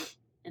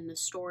and the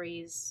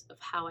stories of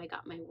how I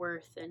got my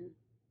worth and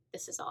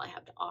this is all I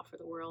have to offer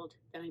the world.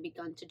 Then I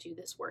begun to do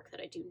this work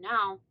that I do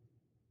now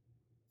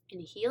in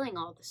healing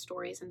all the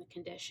stories and the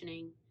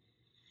conditioning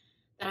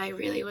that I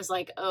really was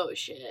like, oh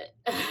shit,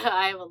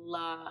 I have a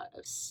lot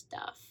of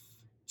stuff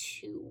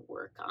to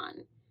work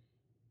on.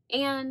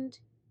 And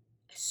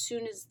as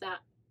soon as that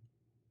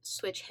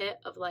switch hit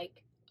of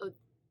like,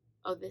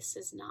 oh, this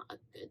is not a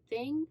good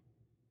thing,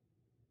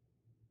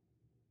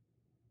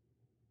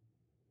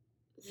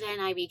 then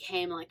I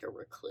became like a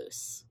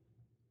recluse,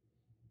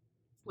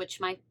 which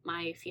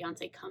my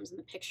fiance comes in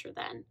the picture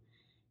then,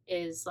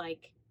 is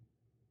like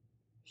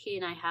he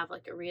and I have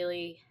like a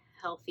really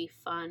healthy,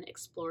 fun,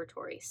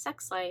 exploratory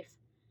sex life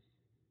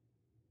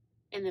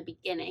in the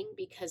beginning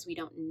because we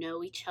don't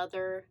know each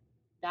other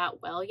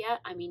that well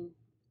yet. I mean,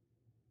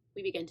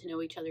 we begin to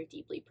know each other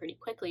deeply pretty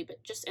quickly,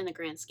 but just in the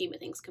grand scheme of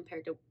things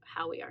compared to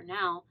how we are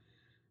now,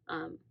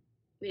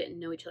 we didn't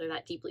know each other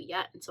that deeply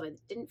yet. And so I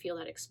didn't feel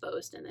that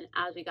exposed. And then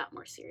as we got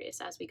more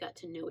serious, as we got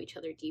to know each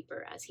other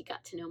deeper, as he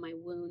got to know my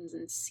wounds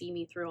and see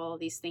me through all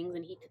these things,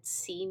 and he could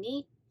see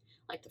me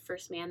like the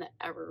first man that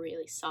ever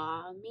really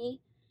saw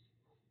me,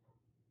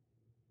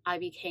 I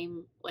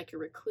became like a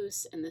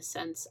recluse in the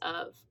sense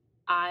of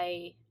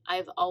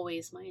I've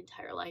always my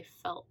entire life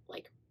felt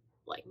like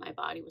my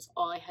body was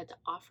all I had to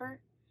offer.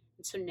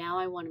 And so now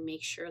I want to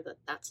make sure that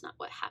that's not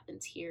what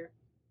happens here.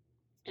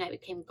 And I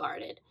became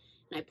guarded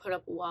and I put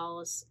up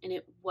walls and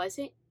it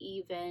wasn't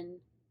even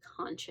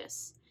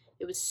conscious.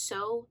 It was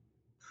so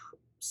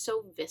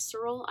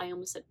visceral. I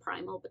almost said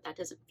primal, but that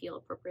doesn't feel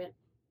appropriate.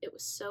 It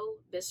was so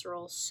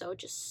visceral, so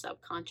just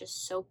subconscious,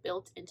 so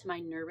built into my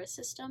nervous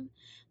system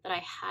that I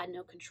had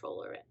no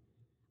control over it.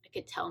 I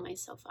could tell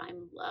myself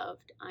I'm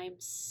loved, I'm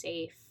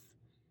safe,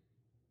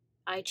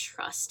 I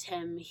trust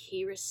him,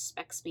 he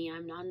respects me,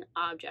 I'm not an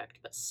object,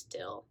 but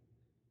still,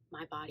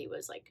 my body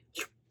was like,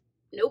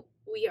 nope,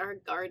 we are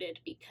guarded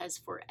because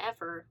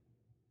forever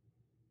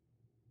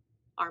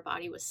our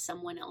body was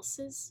someone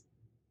else's.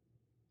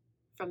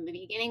 From the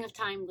beginning of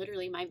time,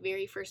 literally my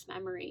very first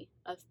memory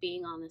of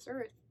being on this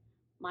earth,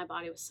 my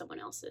body was someone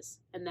else's.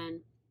 And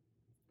then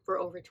for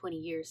over 20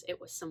 years, it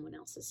was someone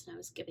else's and I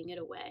was giving it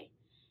away.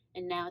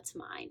 And now it's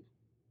mine.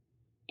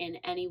 And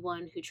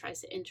anyone who tries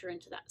to enter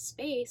into that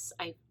space,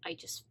 I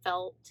just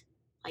felt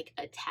like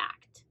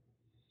attacked.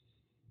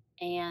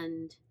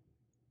 And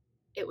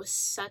it was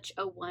such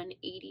a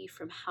 180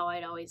 from how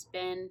I'd always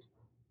been.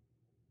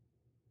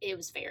 It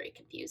was very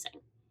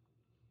confusing.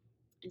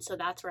 And so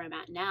that's where I'm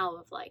at now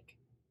of like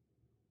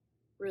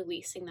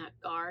releasing that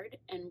guard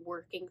and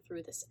working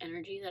through this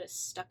energy that is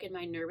stuck in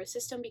my nervous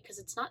system because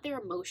it's not there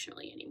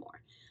emotionally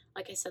anymore.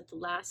 Like I said, the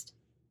last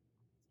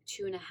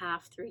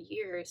 2.5, 3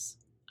 years,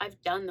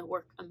 I've done the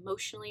work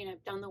emotionally and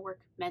I've done the work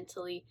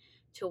mentally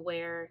to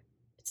where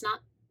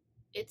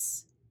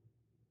it's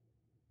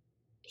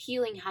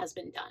healing has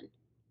been done.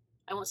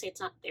 I won't say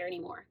it's not there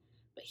anymore,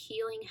 but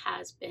healing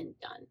has been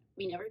done.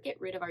 We never get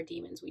rid of our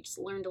demons. We just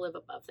learn to live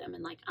above them.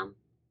 And like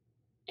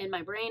in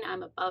my brain,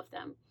 I'm above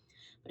them.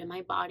 But in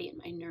my body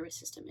and my nervous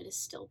system, it is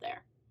still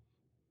there.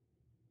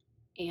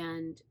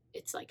 And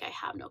it's like I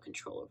have no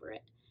control over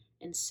it.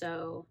 And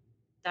so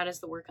that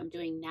is the work I'm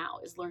doing now,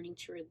 is learning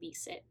to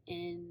release it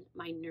in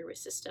my nervous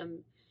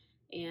system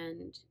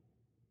and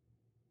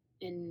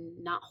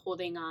not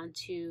holding on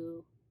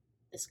to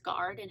this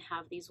guard and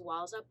have these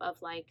walls up of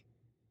like,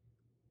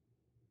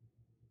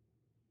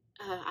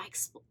 I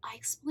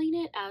explain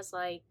it as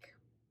like,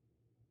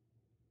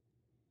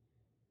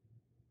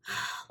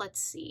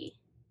 let's see.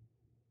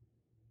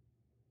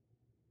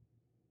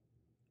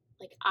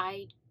 Like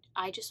I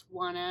just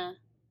want to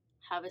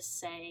have a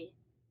say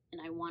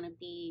and I want to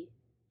be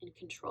in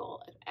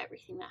control of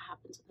everything that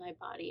happens with my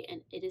body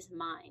and it is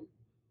mine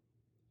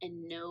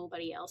and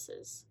nobody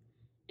else's.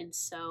 And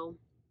so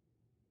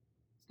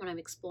when I'm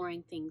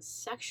exploring things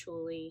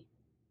sexually,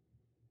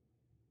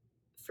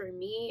 for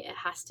me, it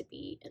has to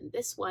be in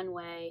this one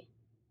way,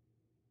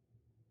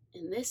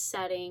 in this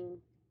setting,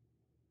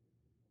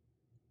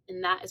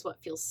 And that is what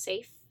feels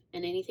safe.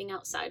 And anything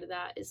outside of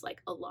that is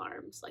like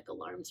alarms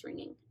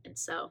ringing. And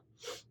so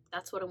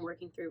that's what I'm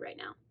working through right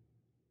now.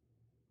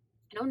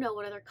 I don't know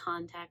what other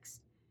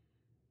context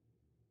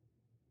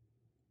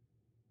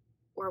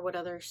or what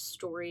other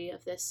story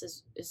of this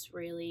is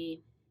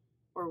really,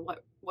 or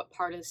what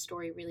part of the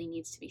story really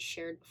needs to be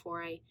shared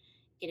before I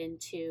get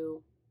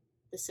into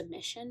the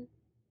submission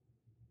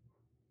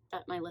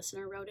that my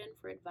listener wrote in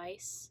for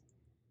advice.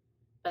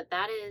 But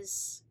that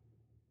is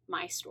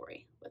my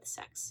story with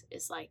sex,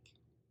 is like,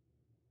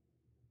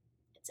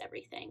 it's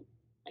everything.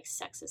 Like,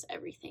 sex is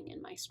everything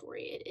in my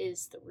story. It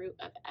is the root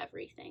of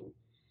everything.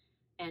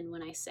 And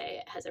when I say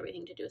it has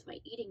everything to do with my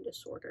eating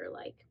disorder,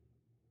 like,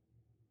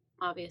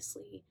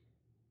 obviously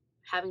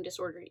having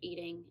disordered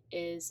eating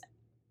is,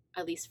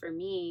 at least for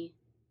me,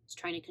 is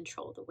trying to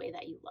control the way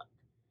that you look,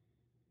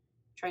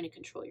 trying to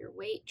control your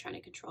weight, trying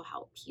to control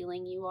how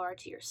appealing you are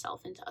to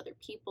yourself and to other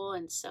people.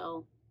 And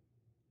so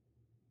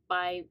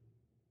by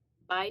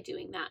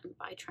doing that, and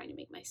by trying to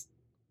make my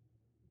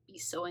be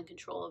so in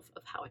control of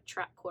how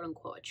quote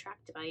unquote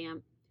attractive I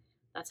am,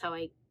 that's how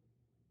I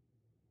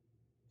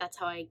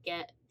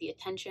get the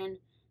attention,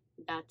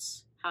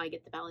 that's how I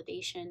get the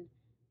validation.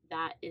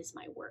 That is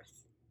my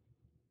worth.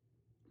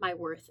 My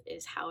worth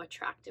is how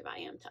attractive I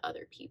am to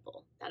other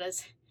people. That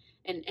is,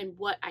 and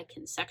what I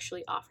can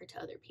sexually offer to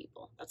other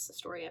people. That's the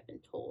story I've been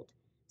told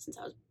since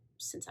I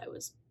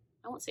was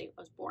I won't say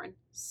I was born,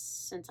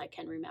 since I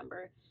can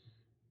remember,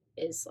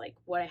 is like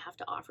what I have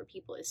to offer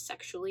people is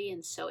sexually.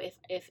 And so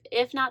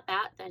if not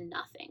that, then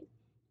nothing.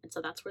 And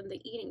so that's where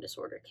the eating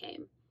disorder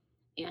came.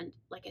 And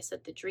like I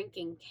said, the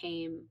drinking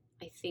came,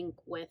 I think,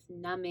 with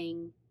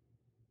numbing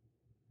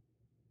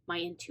my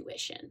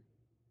intuition.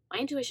 My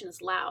intuition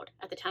is loud.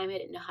 At the time, I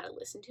didn't know how to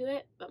listen to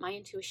it, but my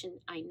intuition,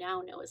 I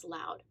now know, is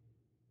loud.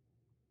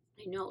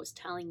 I know it was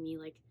telling me,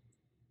 like,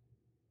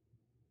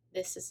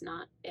 this is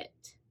not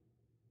it.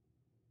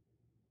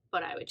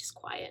 But I would just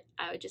quiet.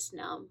 I would just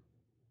numb.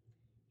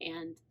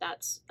 And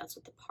that's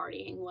what the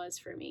partying was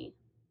for me.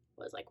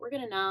 Was like, we're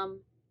gonna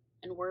numb,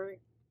 and we're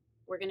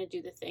gonna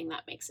do the thing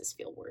that makes us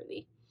feel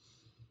worthy.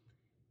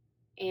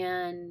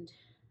 And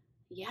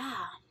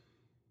yeah.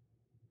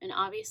 And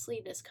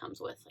obviously this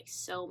comes with like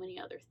so many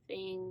other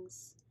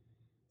things.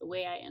 The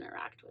way I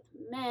interact with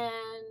men,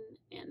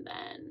 and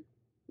then,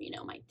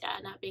 my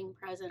dad not being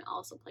present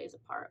also plays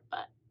a part.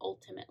 But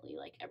ultimately,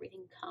 like,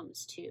 everything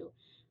comes to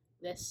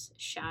this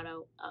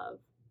shadow of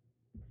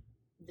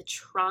the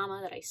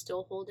trauma that I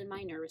still hold in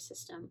my nervous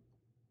system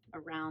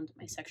around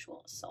my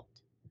sexual assault.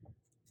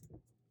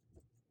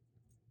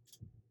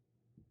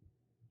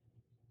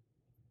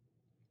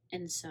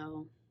 And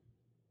so,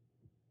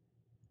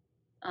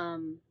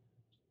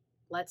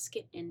 let's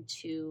get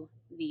into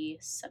the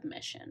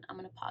submission. I'm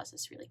going to pause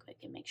this really quick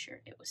and make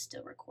sure it was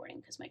still recording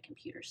because my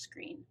computer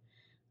screen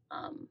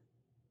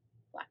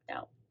blacked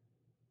out.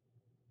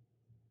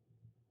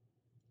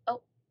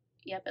 Oh,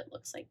 yep, it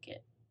looks like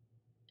it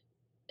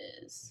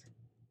is.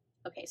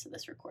 Okay, so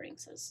this recording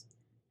says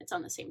it's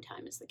on the same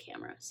time as the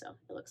camera, so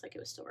it looks like it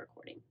was still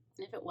recording.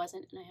 And if it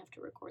wasn't and I have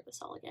to record this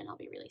all again, I'll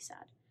be really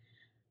sad.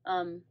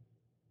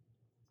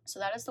 So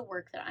that is the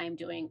work that I'm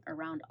doing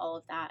around all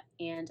of that,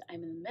 and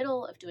I'm in the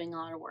middle of doing a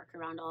lot of work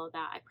around all of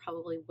that. I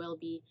probably will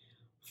be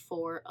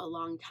for a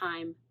long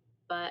time,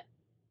 but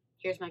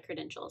here's my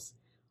credentials.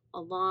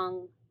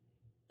 Along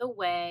the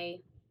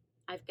way,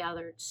 I've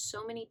gathered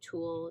so many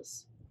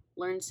tools,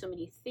 learned so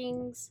many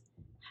things,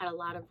 had a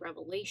lot of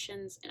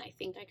revelations, and I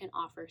think I can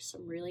offer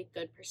some really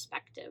good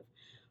perspective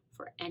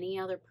for any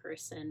other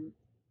person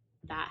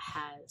that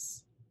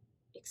has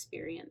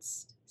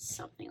experienced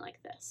something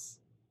like this.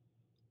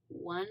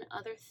 One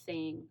other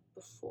thing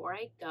before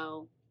I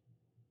go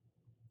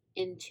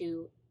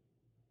into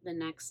the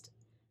next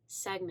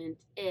segment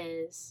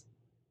is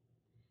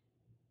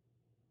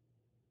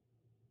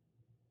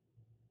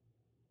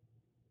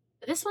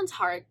this one's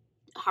hard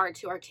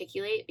to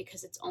articulate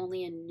because it's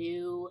only a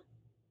new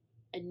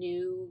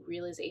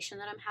realization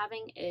that I'm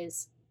having.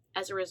 Is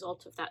as a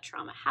result of that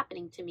trauma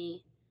happening to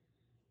me,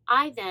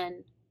 I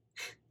then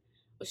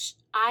was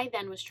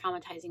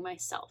traumatizing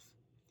myself.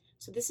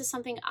 So this is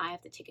something I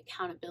have to take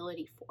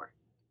accountability for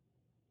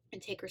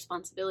and take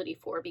responsibility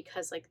for,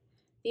 because like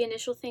the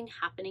initial thing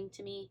happening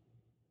to me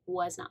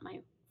was not my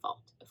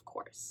fault, of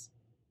course.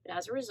 But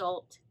as a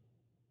result,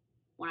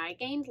 when I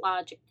gained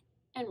logic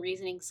and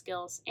reasoning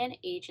skills and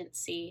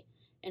agency,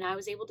 and I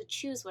was able to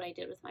choose what I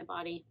did with my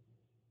body,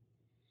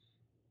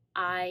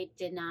 I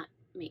did not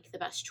make the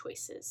best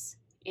choices.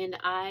 And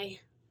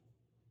I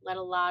let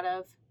a lot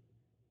of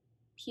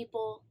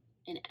people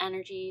and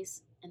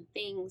energies and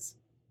things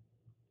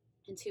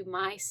into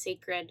my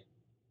sacred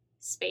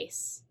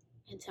space,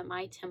 into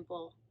my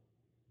temple.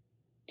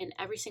 And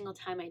every single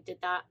time I did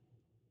that,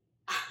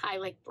 I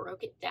like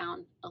broke it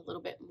down a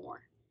little bit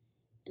more.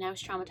 And I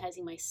was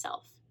traumatizing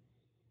myself.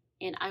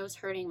 And I was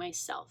hurting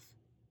myself.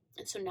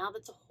 And so now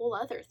that's a whole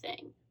other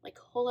thing, like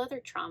a whole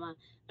other trauma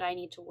that I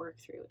need to work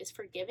through, is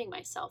forgiving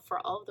myself for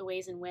all of the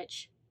ways in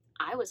which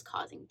I was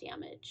causing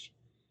damage.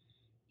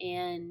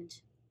 And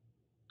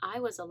I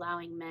was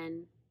allowing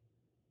men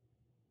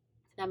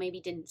that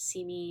maybe didn't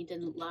see me,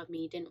 didn't love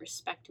me, didn't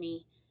respect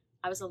me,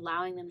 I was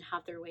allowing them to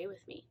have their way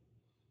with me.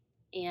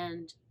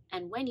 And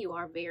when you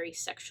are very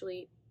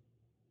sexually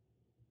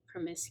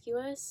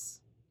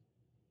promiscuous,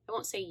 I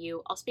won't say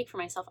you, I'll speak for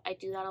myself. I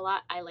do that a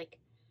lot. I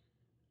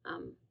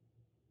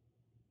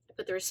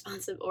put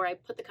the I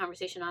put the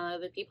conversation on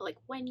other people, like,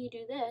 when you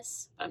do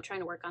this, but I'm trying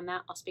to work on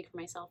that. I'll speak for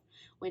myself.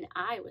 When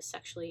I was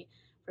sexually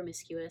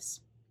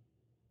promiscuous,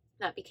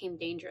 that became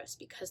dangerous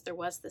because there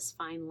was this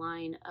fine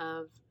line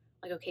of,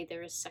 like, okay,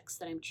 there is sex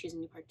that I'm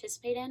choosing to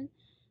participate in,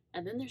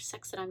 and then there's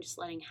sex that I'm just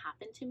letting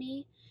happen to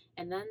me,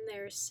 and then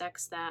there's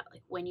sex that,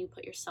 like, when you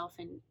put yourself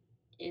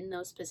in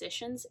those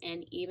positions,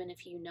 and even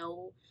if you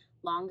no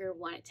longer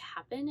want it to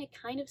happen, it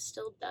kind of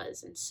still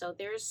does. And so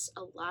there's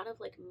a lot of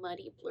like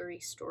muddy, blurry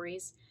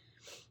stories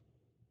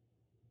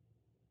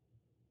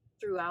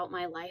throughout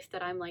my life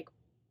that I'm like,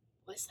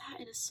 was that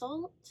an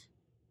assault?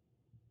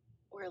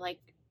 Or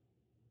like,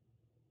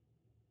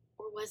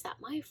 or was that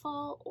my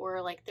fault? Or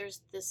like,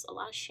 there's this a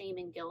lot of shame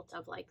and guilt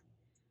of like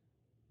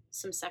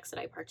some sex that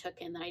I partook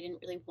in that I didn't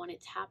really want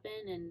it to happen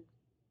and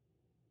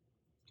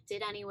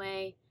did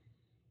anyway.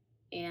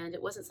 And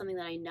it wasn't something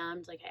that I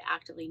numbed, like I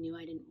actively knew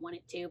I didn't want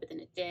it to, but then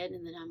it did.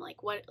 And then I'm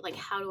like, what, like,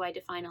 how do I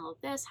define all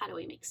of this? How do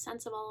I make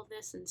sense of all of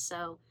this? And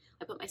so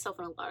I put myself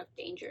in a lot of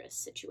dangerous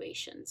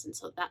situations. And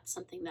so that's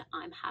something that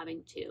I'm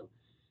having to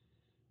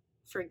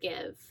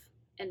forgive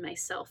in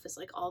myself, is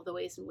like all the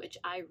ways in which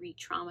I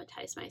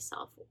re-traumatize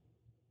myself.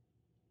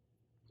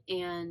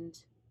 And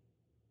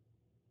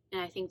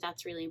I think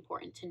that's really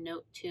important to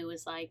note too,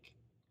 is like,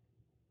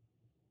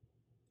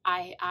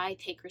 I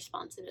take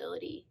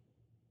responsibility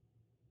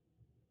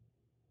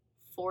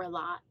for a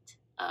lot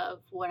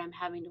of what I'm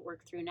having to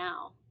work through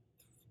now,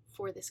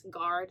 for this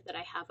guard that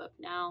I have up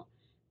now,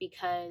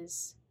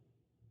 because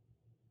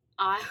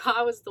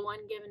I was the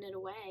one giving it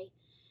away.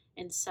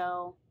 And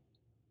so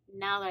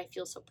now that I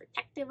feel so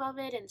protective of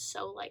it and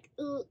so like,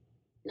 ugh,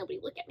 nobody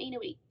look at me,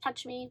 nobody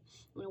touch me,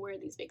 I'm gonna wear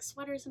these big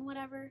sweaters and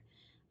whatever.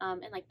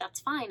 And like, that's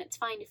fine. It's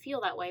fine to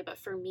feel that way. But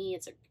for me,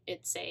 it's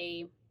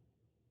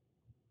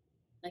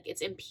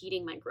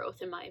impeding my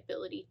growth and my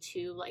ability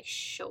to like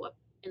show up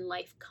in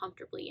life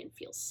comfortably and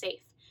feel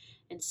safe.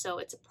 And so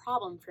it's a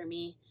problem for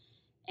me.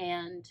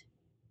 And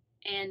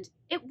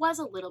it was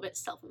a little bit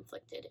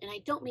self-inflicted. And I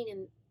don't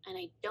mean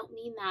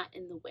that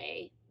in the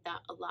way that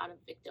a lot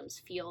of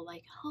victims feel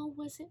like, oh,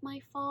 was it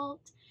my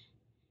fault?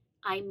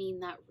 I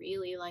mean that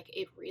really, like,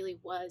 it really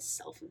was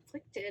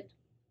self-inflicted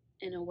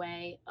in a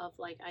way of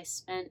like, I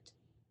spent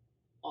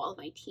all of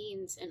my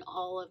teens and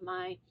all of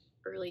my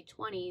early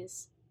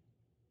 20s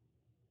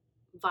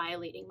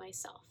violating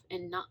myself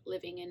and not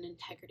living in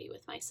integrity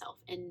with myself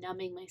and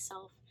numbing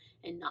myself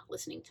and not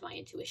listening to my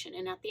intuition.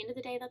 And at the end of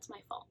the day, that's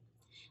my fault.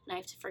 And I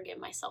have to forgive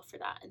myself for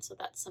that. And so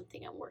that's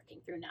something I'm working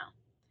through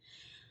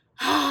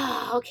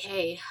now.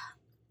 Okay.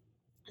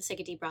 Let's take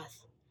a deep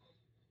breath.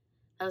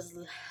 That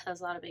was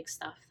a lot of big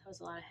stuff. That was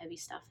a lot of heavy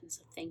stuff. And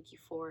so thank you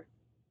for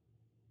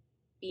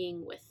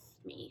being with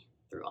me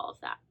through all of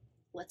that.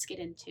 Let's get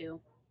into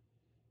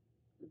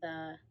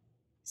the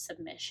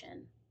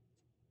submission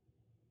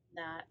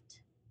that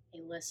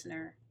a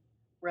listener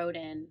wrote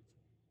in,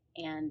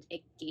 and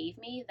it gave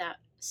me that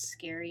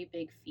scary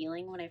big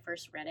feeling when I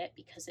first read it,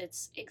 because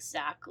it's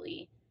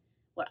exactly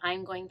what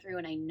I'm going through,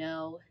 and I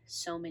know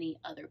so many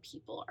other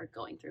people are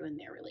going through in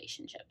their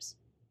relationships.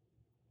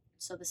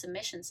 So the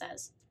submission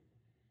says,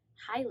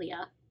 "Hi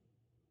Leah,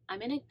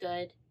 I'm in a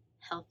good,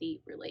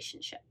 healthy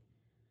relationship.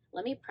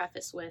 Let me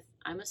preface with,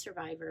 I'm a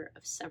survivor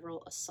of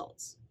several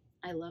assaults.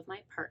 I love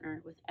my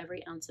partner with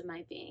every ounce of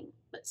my being,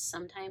 but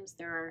sometimes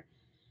there are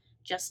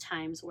just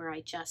times where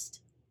I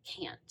just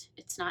can't.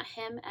 It's not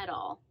him at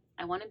all.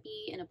 I want to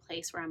be in a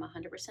place where I'm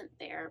 100%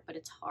 there, but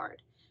it's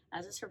hard.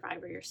 As a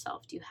survivor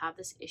yourself, do you have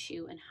this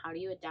issue, and how do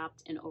you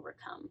adapt and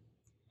overcome?"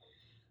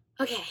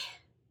 Okay.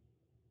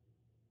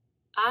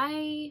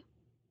 I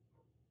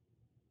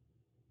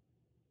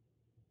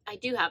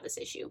do have this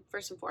issue,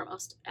 first and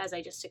foremost, as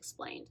I just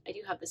explained. I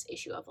do have this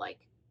issue of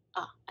like,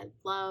 I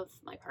love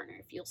my partner.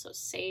 I feel so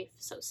safe,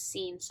 so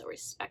seen, so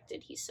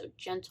respected. He's so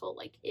gentle.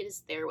 Like, it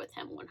is there with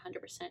him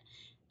 100%.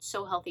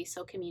 So healthy,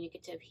 so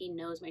communicative. He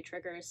knows my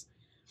triggers.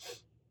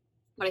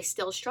 But I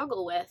still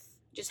struggle with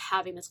just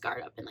having this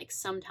guard up. And like,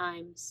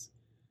 sometimes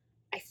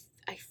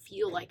I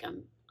feel like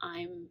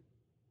I'm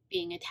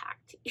being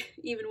attacked.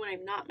 Even when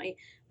I'm not, my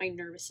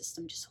nervous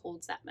system just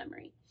holds that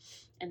memory.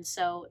 And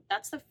so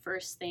that's the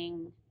first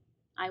thing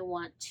I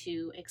want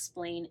to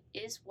explain,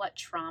 is what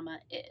trauma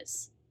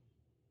is.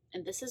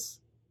 And this is,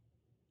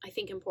 I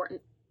think,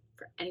 important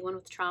for anyone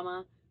with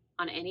trauma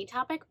on any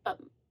topic,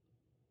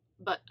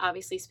 but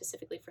obviously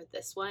specifically for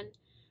this one.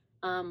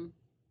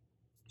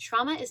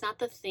 Trauma is not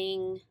the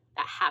thing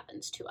that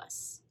happens to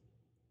us.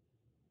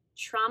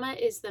 Trauma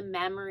is the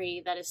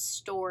memory that is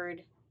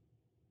stored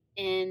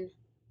in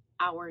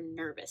our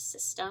nervous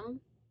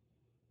system.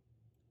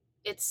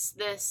 It's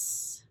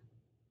this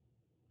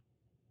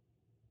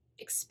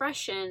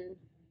expression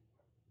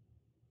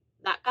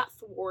that got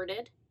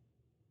thwarted,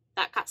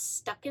 that got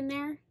stuck in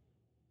there,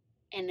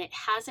 and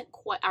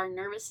our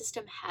nervous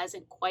system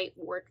hasn't quite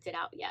worked it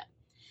out yet.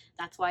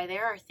 That's why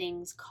there are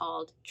things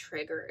called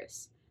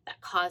triggers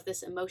that cause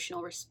this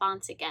emotional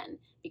response again,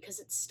 because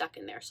it's stuck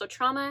in there. So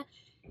trauma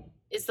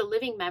is the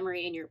living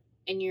memory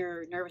in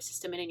your nervous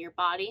system and in your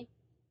body.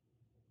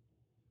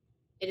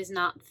 It is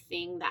not the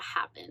thing that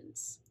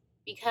happens.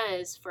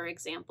 Because, for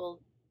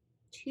example,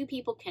 two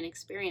people can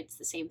experience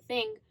the same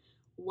thing.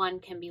 One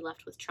can be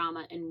left with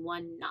trauma and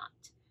one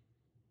not.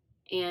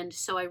 And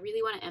so I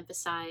really want to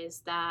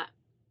emphasize that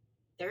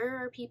there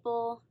are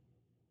people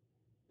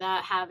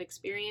that have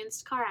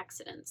experienced car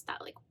accidents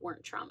that like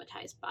weren't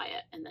traumatized by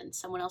it, and then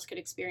someone else could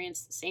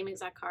experience the same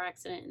exact car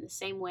accident in the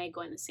same way,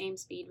 going the same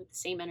speed with the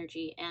same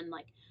energy, and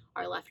like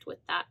are left with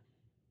that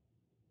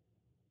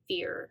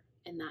fear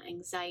and that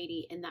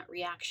anxiety and that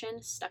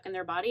reaction stuck in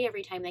their body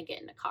every time they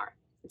get in a car.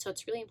 And so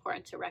it's really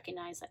important to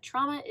recognize that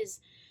trauma is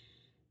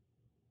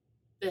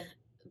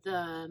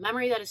the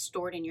memory that is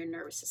stored in your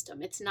nervous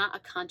system. It's not a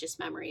conscious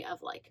memory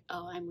of like,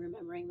 oh, I'm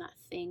remembering that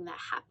thing that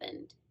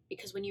happened.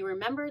 Because when you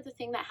remember the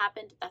thing that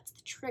happened, that's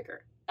the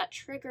trigger. That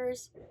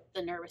triggers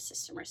the nervous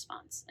system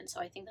response. And so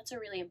I think that's a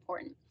really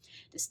important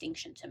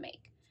distinction to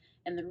make.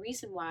 And the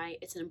reason why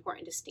it's an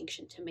important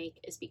distinction to make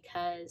is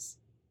because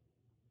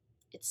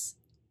it's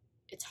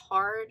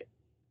hard,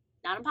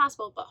 not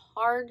impossible, but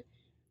hard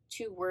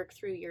to work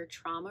through your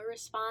trauma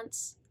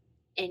response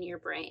in your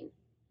brain.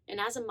 And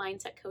as a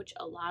mindset coach,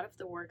 a lot of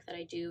the work that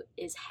I do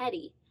is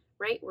heady,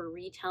 right? We're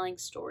retelling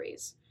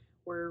stories.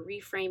 We're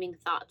reframing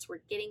thoughts.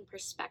 We're getting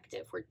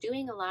perspective. We're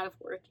doing a lot of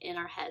work in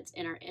our heads,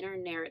 in our inner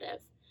narrative.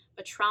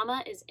 But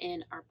trauma is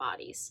in our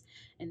bodies.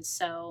 And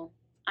so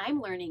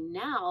I'm learning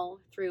now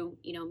through,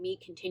 me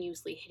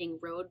continuously hitting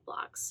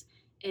roadblocks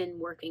in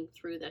working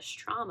through this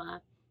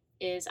trauma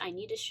is I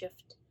need to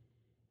shift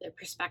the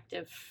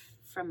perspective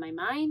from my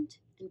mind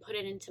and put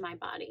it into my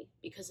body,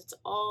 because it's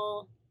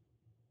all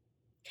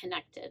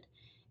connected.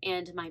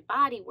 And my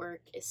body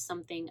work is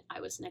something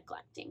I was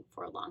neglecting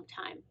for a long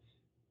time,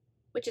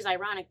 which is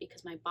ironic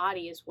because my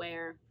body is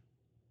where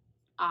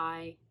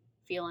I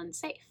feel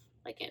unsafe.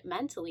 Like it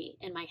mentally,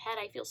 in my head,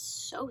 I feel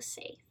so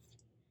safe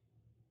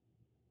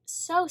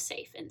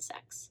in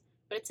sex.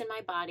 But it's in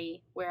my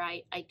body where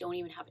I don't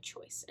even have a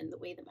choice in the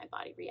way that my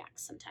body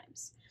reacts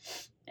sometimes.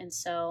 And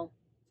so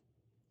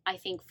I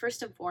think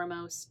first and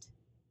foremost,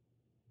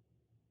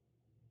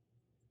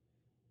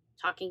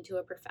 talking to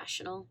a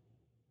professional,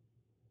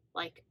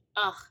 like,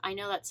 I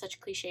know that's such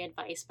cliche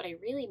advice, but I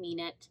really mean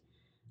it.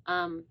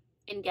 And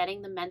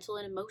getting the mental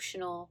and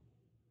emotional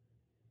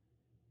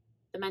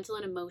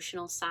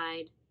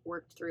side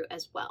worked through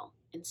as well.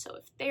 And so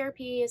if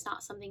therapy is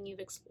not something you've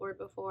explored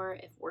before,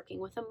 if working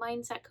with a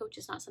mindset coach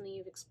is not something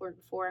you've explored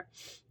before,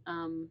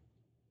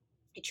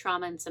 a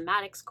trauma and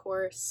somatics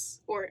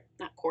course, or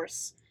not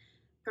course,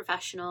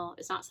 professional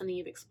is not something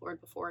you've explored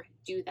before,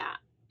 do that,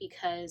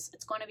 because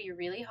it's going to be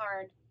really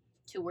hard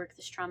to work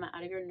this trauma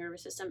out of your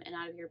nervous system and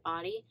out of your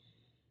body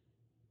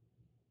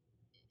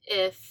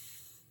if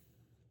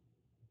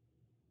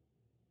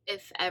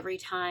every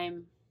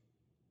time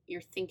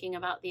you're thinking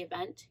about the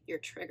event, you're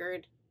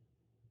triggered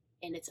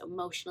and it's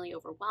emotionally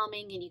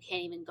overwhelming and you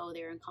can't even go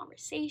there in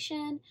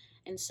conversation.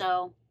 And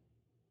so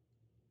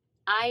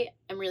I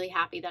am really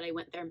happy that I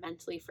went there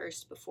mentally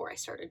first before I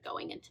started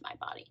going into my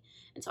body.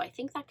 And so I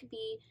think that could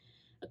be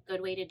a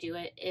good way to do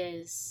it,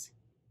 is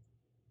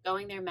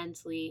going there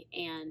mentally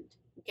and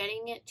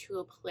getting it to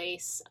a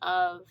place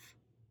of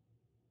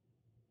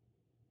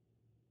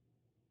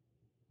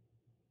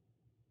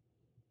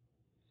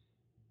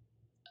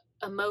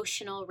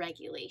emotional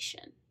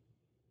regulation,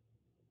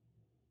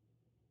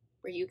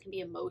 where you can be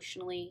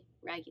emotionally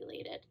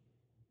regulated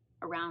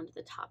around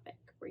the topic,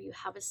 where you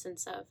have a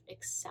sense of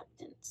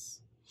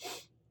acceptance,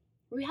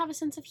 where you have a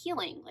sense of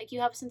healing, like you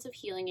have a sense of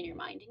healing in your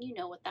mind and you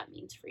know what that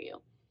means for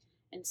you.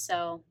 And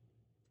so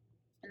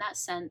in that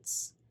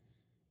sense,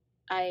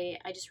 I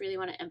just really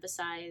want to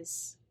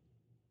emphasize,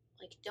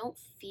 like, don't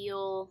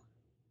feel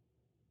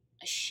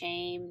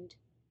ashamed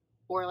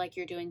or like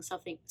you're doing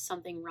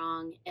something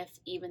wrong if,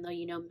 even though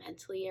you know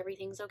mentally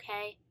everything's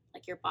okay,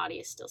 like your body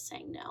is still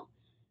saying no,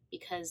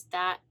 because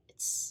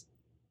it's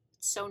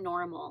so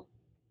normal.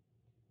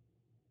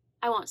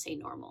 I won't say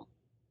normal.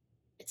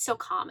 It's so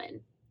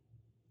common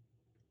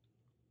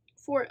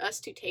for us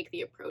to take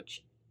the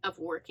approach of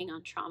working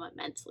on trauma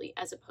mentally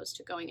as opposed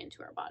to going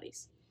into our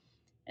bodies.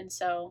 And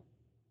so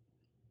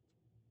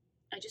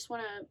I just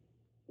want to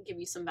give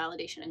you some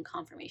validation and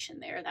confirmation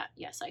there that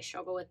yes, I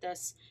struggle with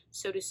this.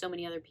 So do so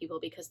many other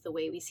people, because the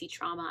way we see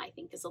trauma, I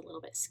think, is a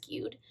little bit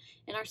skewed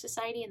in our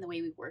society, and the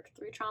way we work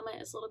through trauma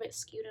is a little bit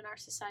skewed in our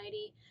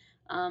society.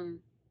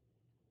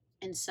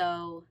 And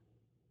so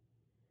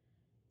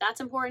that's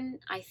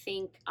important. I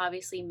think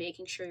obviously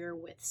making sure you're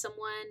with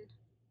someone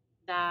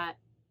that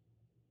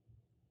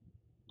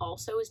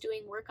also is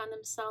doing work on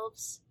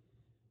themselves,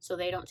 so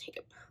they don't take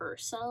it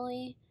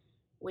personally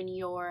when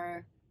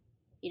you're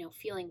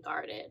feeling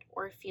guarded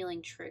or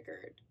feeling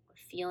triggered or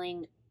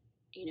feeling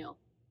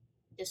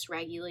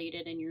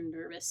dysregulated in your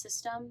nervous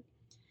system,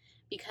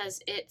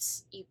 because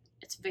it's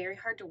very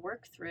hard to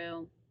work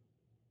through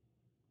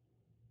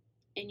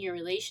in your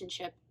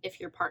relationship if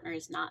your partner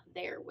is not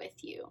there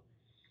with you.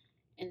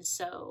 And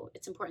so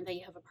it's important that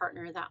you have a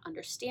partner that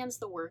understands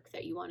the work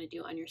that you want to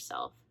do on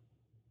yourself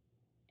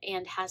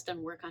and has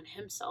done work on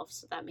himself,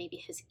 so that maybe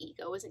his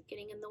ego isn't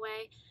getting in the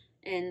way,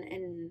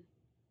 and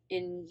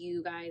in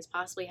you guys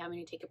possibly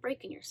having to take a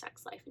break in your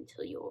sex life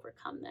until you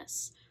overcome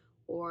this.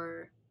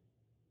 Or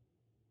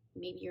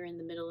maybe you're in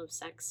the middle of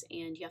sex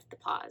and you have to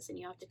pause and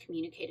you have to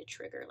communicate a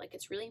trigger. Like,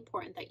 it's really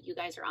important that you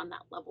guys are on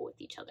that level with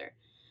each other.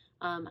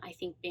 I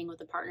think being with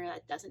a partner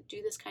that doesn't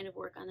do this kind of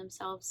work on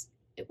themselves,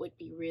 it would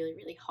be really,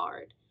 really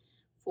hard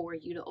for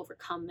you to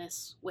overcome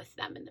this with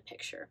them in the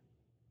picture.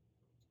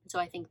 So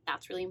I think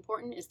that's really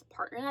important, is the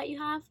partner that you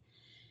have.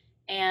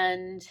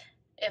 And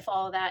if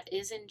all that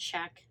is in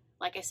check,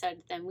 like I said,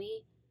 then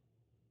we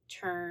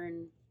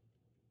turn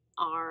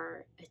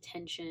our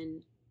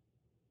attention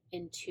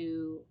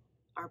into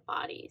our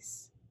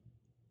bodies.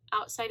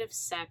 Outside of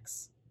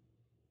sex,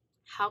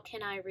 how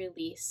can I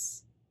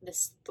release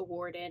this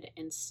thwarted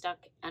and stuck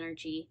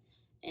energy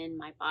in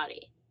my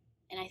body?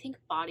 And I think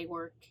body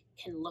work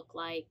can look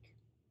like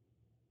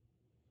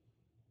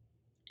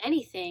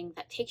anything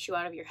that takes you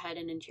out of your head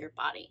and into your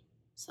body.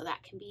 So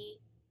that can be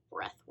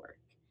breath work.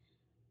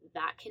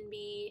 That can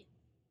be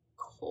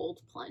cold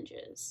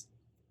plunges.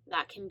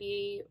 That can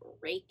be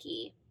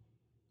Reiki.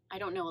 I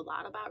don't know a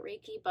lot about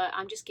Reiki, but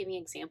I'm just giving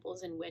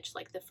examples in which,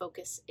 like, the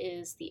focus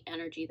is the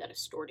energy that is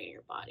stored in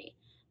your body.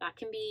 That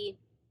can be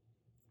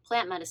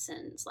plant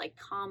medicines like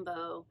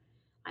combo,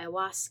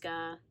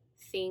 ayahuasca,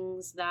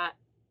 things that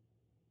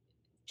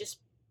just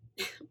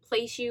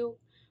place you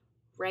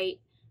right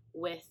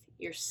with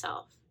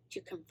yourself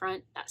to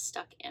confront that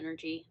stuck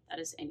energy that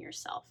is in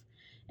yourself.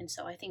 And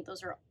so I think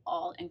those are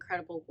all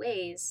incredible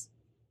ways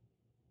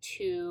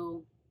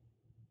to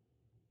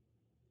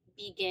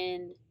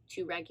begin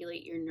to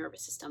regulate your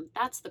nervous system.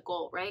 That's the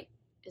goal, right?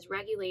 Is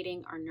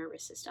regulating our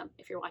nervous system.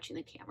 If you're watching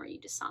the camera, you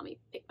just saw me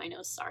pick my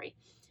nose, sorry.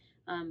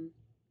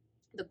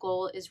 The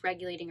goal is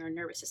regulating our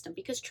nervous system,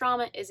 because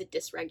trauma is a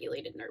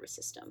dysregulated nervous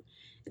system.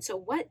 And so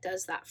what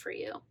does that for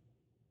you?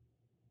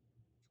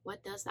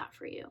 What does that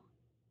for you?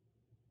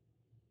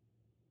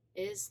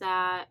 Is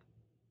that,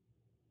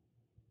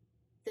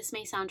 this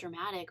may sound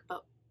dramatic,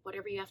 but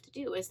whatever you have to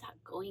do, is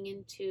that going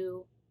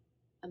into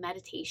a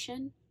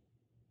meditation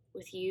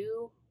with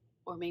you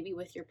or maybe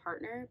with your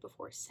partner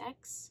before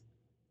sex?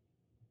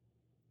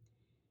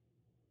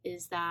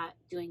 Is that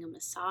doing a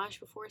massage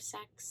before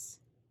sex?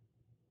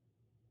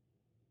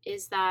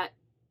 Is that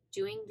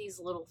doing these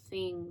little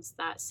things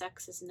that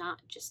sex is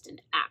not just an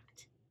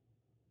act?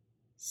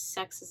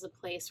 Sex is a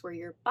place where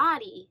your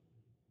body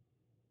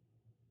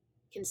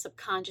can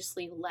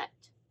subconsciously let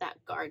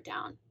that guard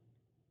down.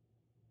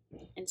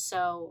 And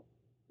so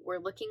we're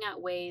looking at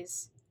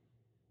ways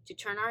to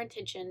turn our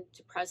attention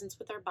to presence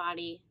with our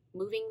body,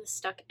 moving the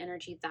stuck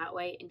energy that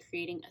way, and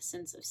creating a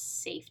sense of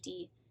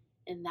safety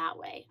in that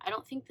way. I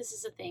don't think this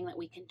is a thing that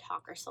we can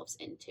talk ourselves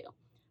into.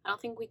 I don't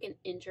think we can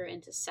enter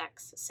into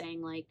sex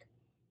saying, like,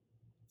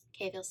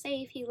 okay, I feel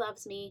safe, he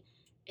loves me,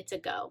 it's a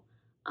go.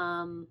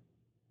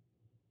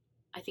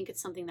 I think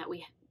it's something that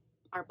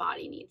our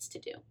body needs to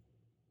do,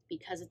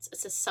 because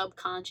it's a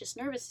subconscious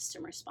nervous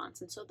system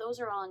response. And so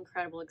those are all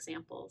incredible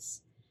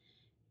examples.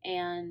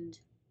 And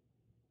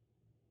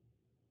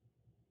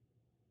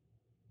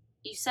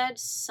you said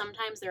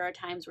sometimes there are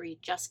times where you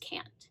just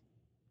can't.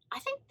 I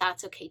think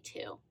that's okay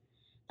too.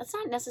 That's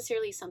not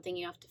necessarily something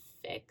you have to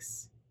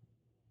fix.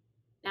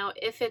 Now,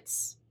 if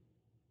it's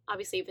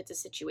a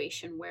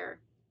situation where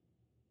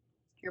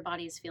your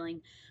body is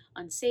feeling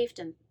unsafe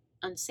and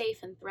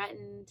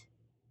threatened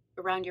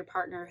around your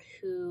partner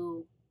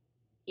who,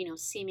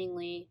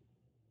 seemingly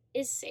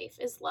is safe,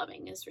 is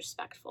loving, is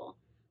respectful,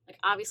 like,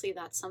 obviously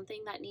that's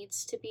something that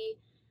needs to be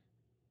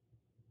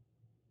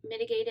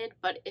mitigated.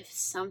 But if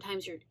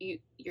sometimes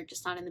you're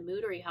just not in the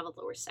mood, or you have a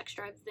lower sex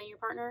drive than your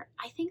partner,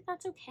 I think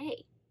that's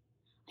okay.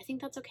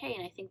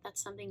 And I think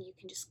that's something you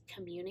can just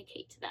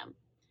communicate to them.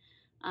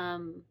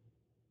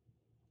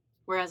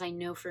 Whereas I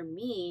know for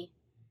me,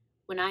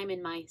 when I'm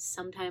in my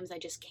sometimes I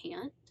just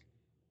can't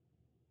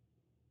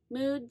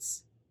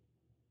moods,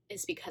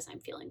 is because I'm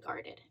feeling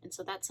guarded. And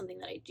so that's something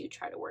that I do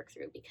try to work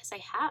through, because I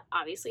have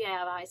a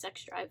high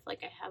sex drive. Like,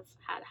 I have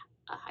had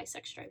a high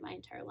sex drive my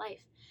entire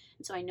life.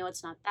 And so I know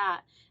it's not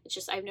that. It's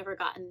just I've never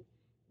gotten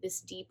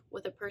this deep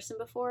with a person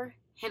before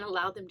and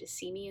allowed them to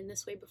see me in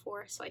this way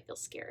before. So I feel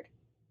scared.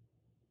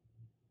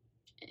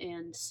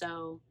 And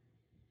so,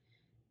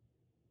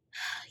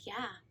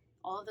 yeah,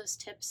 all of those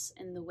tips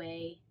and the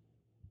way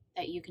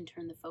that you can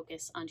turn the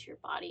focus onto your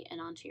body and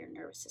onto your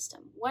nervous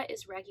system. What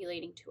is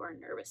regulating to our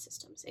nervous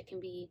systems? It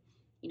can be,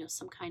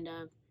 some kind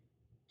of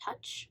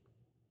touch,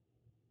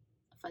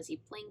 a fuzzy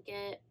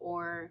blanket,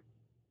 or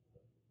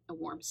a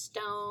warm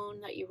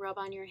stone that you rub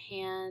on your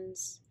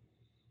hands.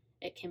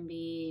 It can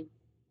be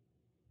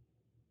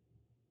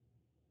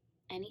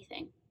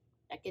anything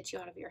that gets you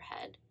out of your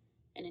head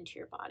and into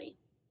your body.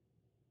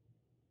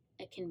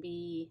 It can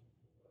be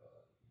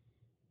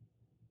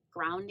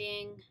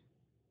grounding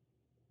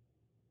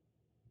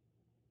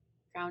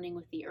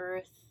with the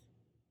earth.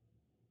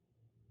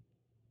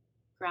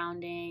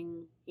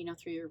 grounding,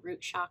 through your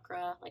root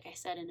chakra, like I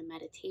said, in a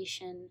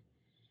meditation.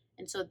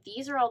 And so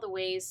these are all the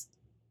ways.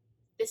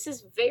 This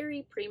is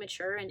very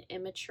premature and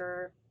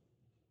immature.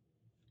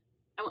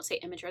 I won't say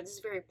immature. This is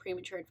very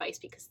premature advice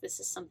because this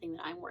is something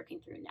that I'm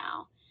working through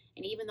now.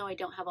 And even though I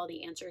don't have all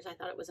the answers, I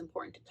thought it was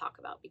important to talk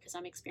about because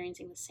I'm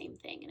experiencing the same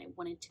thing and I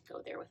wanted to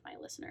go there with my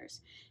listeners.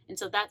 And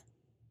so that,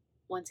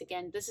 once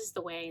again, this is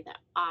the way that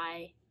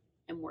I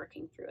am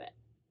working through it.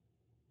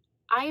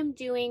 I am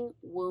doing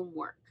womb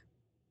work.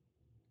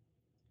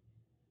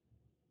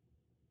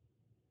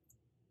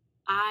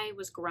 I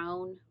was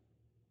grown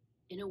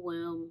in a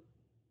womb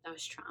that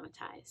was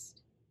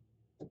traumatized.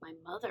 My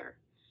mother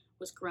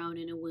was grown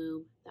in a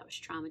womb that was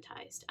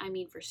traumatized. I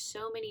mean, for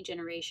so many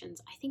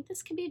generations, I think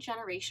this can be a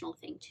generational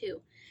thing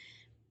too.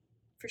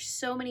 For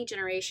so many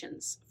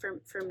generations,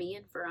 for me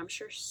and for I'm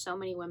sure so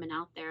many women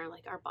out there,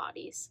 like our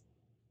bodies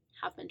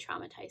have been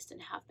traumatized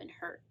and have been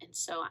hurt. And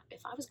so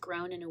if I was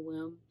grown in a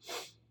womb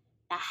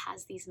that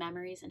has these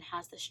memories and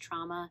has this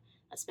trauma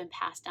that's been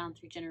passed down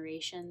through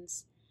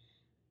generations,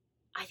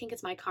 I think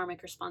it's my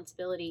karmic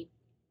responsibility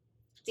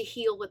to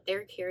heal what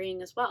they're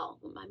carrying as well.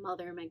 My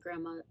mother and my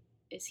grandma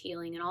is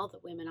healing, and all the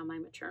women on my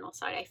maternal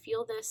side. I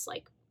feel this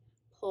like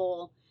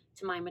pull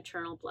to my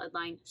maternal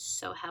bloodline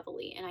so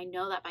heavily. And I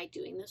know that by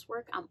doing this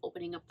work, I'm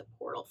opening up the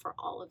portal for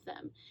all of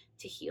them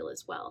to heal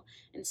as well.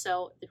 And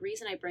so the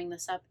reason I bring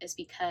this up is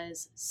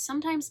because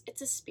sometimes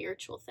it's a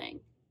spiritual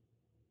thing.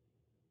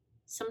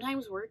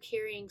 Sometimes we're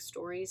carrying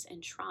stories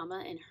and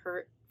trauma and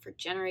hurt for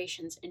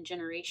generations and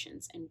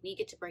generations, and we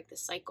get to break the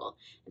cycle.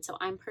 And so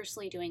I'm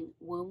personally doing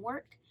womb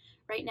work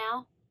right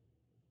now.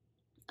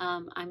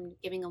 I'm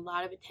giving a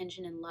lot of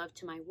attention and love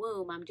to my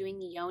womb. I'm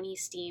doing yoni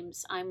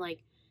steams. I'm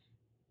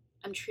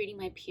treating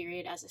my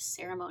period as a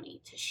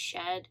ceremony to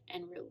shed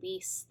and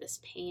release this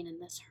pain and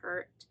this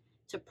hurt,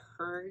 to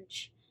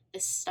purge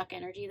this stuck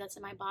energy that's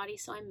in my body.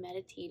 So I'm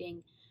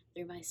meditating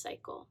through my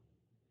cycle.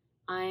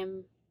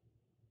 I'm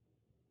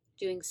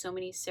doing so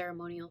many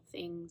ceremonial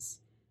things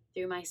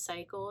through my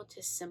cycle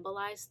to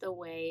symbolize the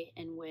way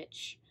in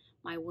which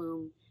my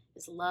womb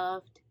is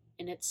loved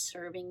and it's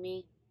serving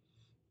me.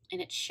 And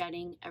it's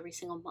shedding every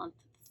single month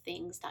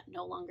things that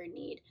no longer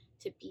need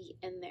to be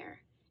in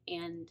there.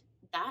 And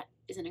that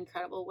is an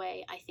incredible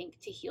way, I think,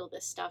 to heal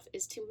this stuff,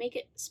 is to make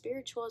it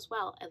spiritual as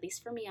well. At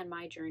least for me on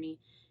my journey,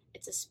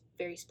 it's a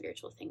very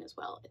spiritual thing as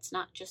well. It's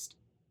not just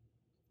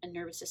a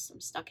nervous system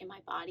stuck in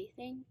my body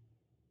thing.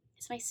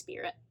 It's my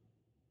spirit.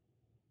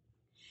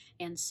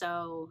 And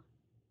so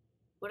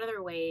what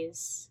other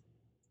ways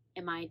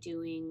am I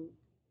doing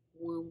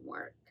womb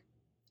work?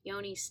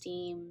 Yoni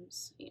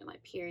steams, my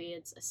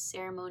periods, a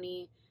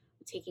ceremony.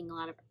 I'm taking a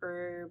lot of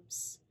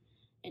herbs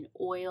and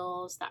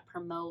oils that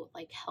promote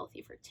like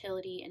healthy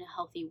fertility and a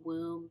healthy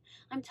womb.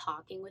 I'm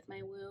talking with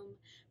my womb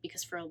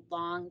because for a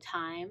long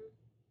time,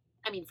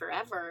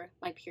 forever,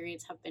 my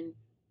periods have been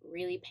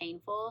really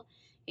painful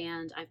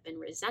and I've been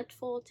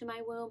resentful to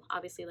my womb.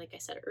 Obviously, like I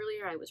said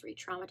earlier, I was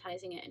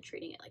re-traumatizing it and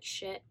treating it like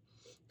shit,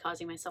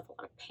 causing myself a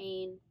lot of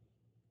pain.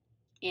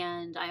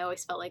 And I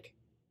always felt like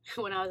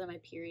when I was on my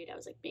period, I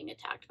was like being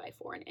attacked by a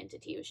foreign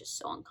entity. It was just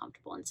so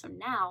uncomfortable. And so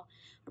now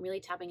I'm really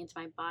tapping into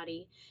my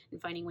body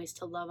and finding ways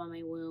to love on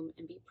my womb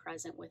and be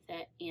present with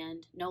it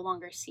and no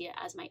longer see it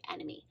as my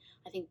enemy.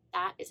 I think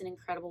that is an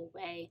incredible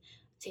way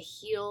to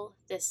heal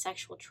this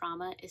sexual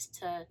trauma, is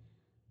to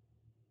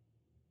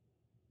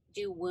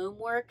do womb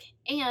work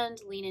and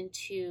lean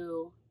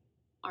into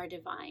our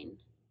divine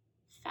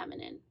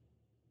feminine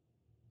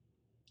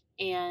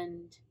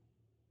and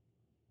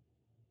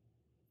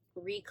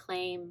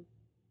reclaim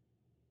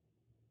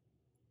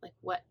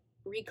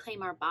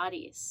our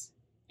bodies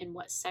and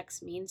what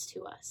sex means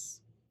to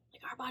us.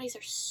 Like, our bodies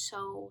are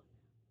so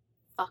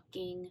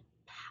fucking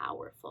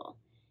powerful.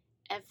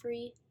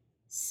 Every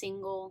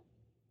single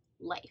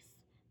life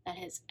that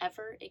has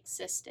ever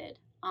existed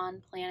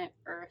on planet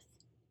Earth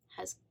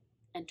has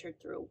entered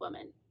through a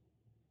woman.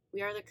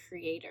 We are the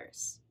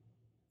creators,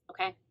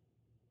 okay?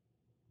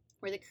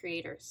 We're the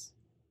creators.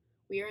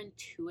 We are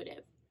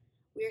intuitive.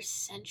 We are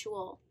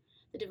sensual.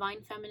 The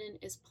divine feminine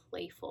is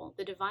playful.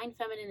 The divine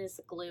feminine is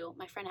the glue.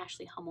 My friend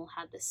Ashley Hummel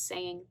had this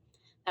saying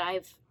that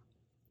I've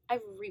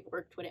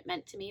reworked what it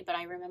meant to me, but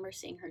I remember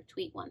seeing her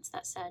tweet once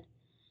that said,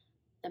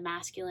 the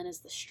masculine is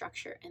the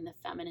structure and the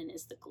feminine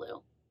is the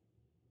glue.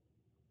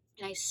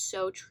 And I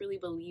so truly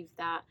believe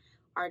that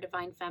our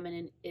divine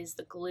feminine is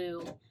the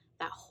glue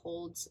that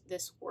holds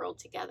this world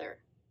together.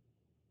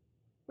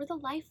 We're the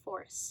life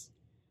force.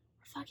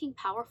 We're fucking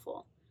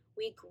powerful.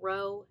 We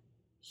grow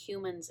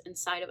humans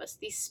inside of us,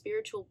 these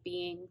spiritual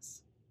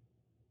beings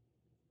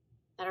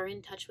that are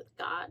in touch with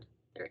God,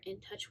 that are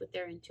in touch with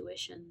their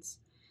intuitions,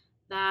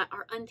 that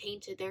are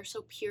untainted. They're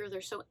so pure,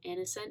 they're so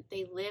innocent.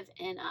 They live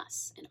in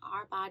us, and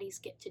our bodies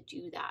get to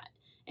do that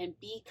and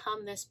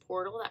become this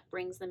portal that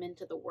brings them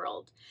into the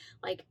world.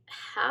 Like,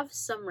 have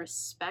some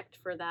respect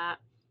for that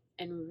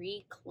and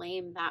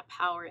reclaim that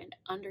power and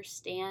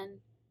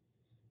understand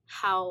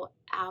how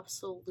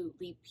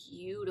absolutely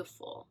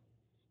beautiful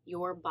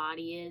your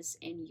body is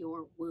and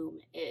your womb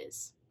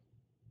is.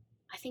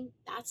 I think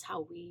that's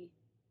how we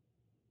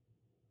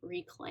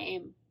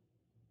reclaim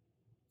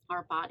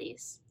our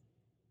bodies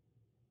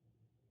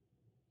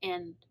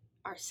and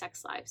our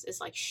sex lives, is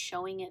like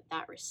showing it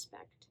that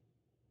respect.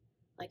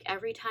 Like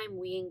every time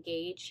we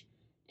engage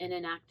in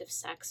an act of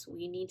sex,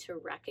 we need to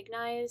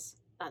recognize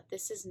that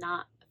this is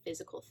not a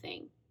physical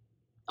thing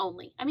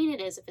only. I mean,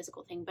 it is a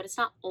physical thing, but it's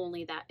not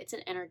only that, it's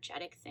an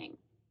energetic thing.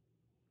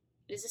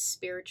 It is a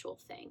spiritual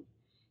thing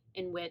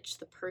in which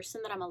the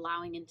person that I'm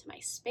allowing into my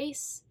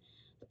space,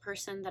 the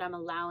person that I'm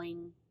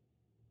allowing,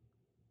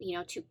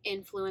 to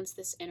influence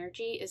this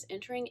energy, is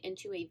entering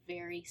into a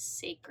very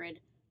sacred,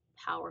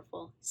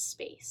 powerful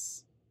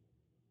space.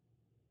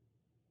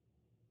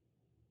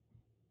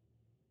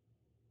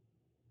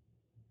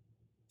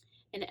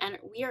 And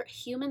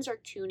humans are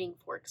tuning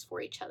forks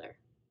for each other.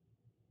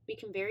 We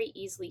can very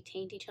easily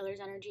taint each other's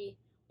energy.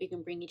 We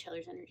can bring each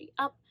other's energy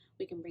up.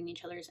 We can bring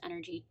each other's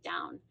energy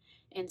down.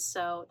 And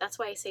so that's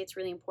why I say it's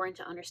really important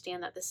to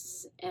understand that this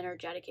is an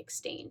energetic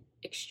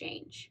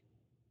exchange.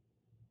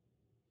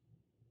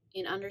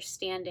 In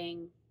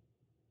understanding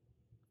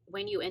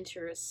when you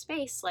enter a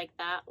space like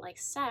that, like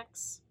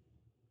sex,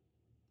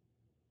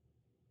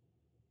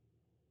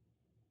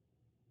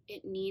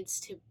 it needs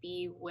to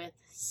be with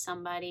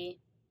somebody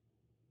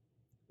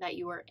that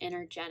you are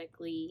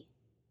energetically,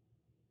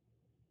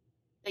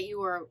 that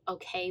you are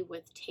okay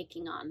with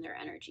taking on their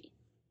energy,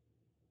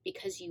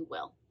 because you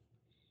will,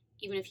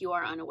 even if you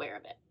are unaware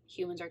of it.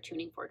 Humans are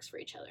tuning forks for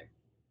each other.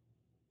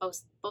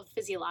 Both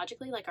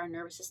physiologically, like our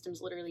nervous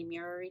systems literally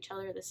mirror each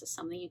other. This is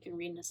something you can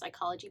read in a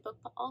psychology book,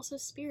 but also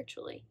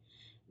spiritually.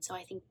 And so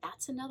I think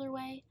that's another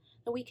way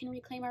that we can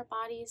reclaim our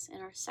bodies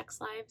and our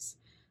sex lives.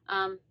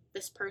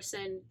 This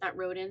person that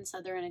wrote in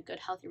said they're in a good,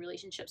 healthy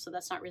relationship, so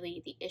that's not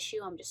really the issue.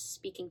 I'm just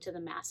speaking to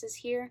the masses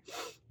here.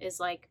 Is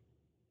like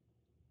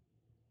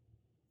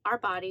our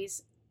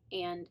bodies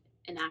and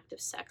an act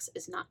of sex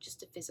is not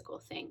just a physical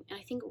thing. And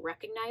I think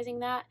recognizing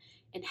that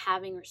and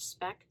having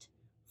respect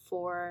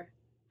for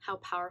how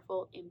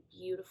powerful and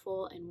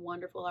beautiful and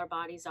wonderful our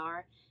bodies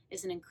are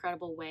is an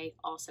incredible way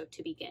also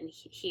to begin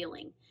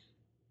healing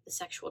the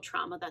sexual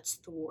trauma that's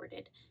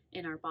thwarted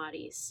in our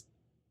bodies.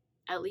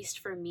 At least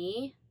for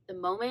me, the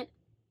moment,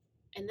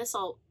 and this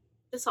all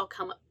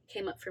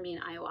came up for me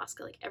in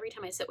ayahuasca. Like every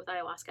time I sit with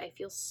ayahuasca, I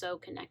feel so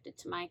connected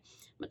to my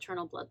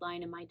maternal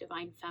bloodline and my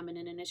divine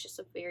feminine, and it's just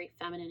a very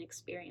feminine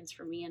experience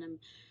for me, and I'm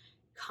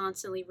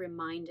constantly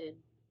reminded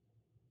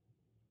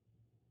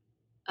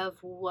of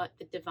what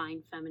the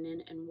divine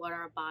feminine and what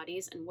our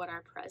bodies and what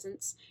our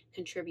presence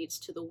contributes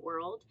to the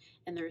world,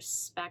 and the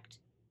respect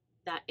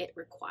that it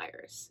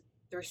requires,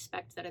 the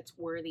respect that it's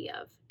worthy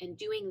of. And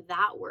doing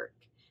that work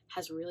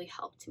has really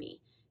helped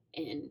me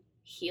in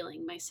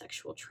healing my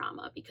sexual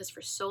trauma, because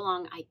for so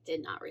long I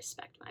did not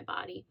respect my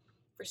body.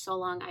 For so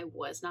long I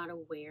was not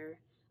aware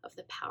of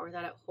the power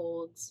that it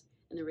holds,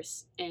 and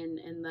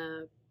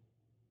the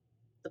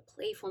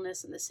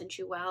playfulness and the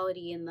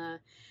sensuality and the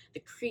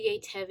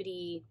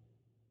creativity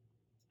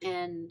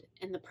and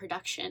the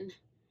production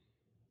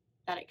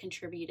that it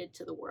contributed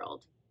to the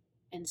world.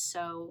 And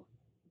so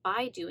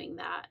by doing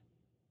that,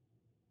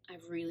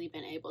 I've really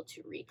been able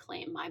to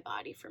reclaim my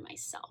body for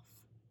myself.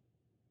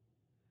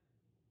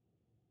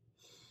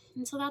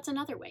 And so that's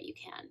another way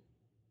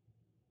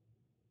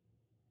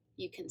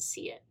you can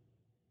see it,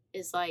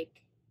 is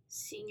like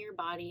seeing your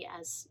body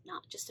as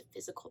not just a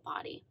physical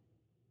body,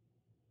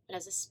 but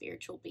as a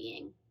spiritual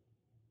being.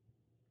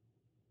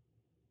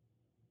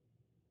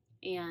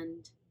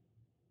 And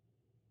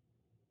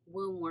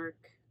womb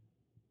work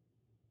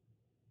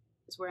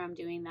is where I'm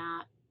doing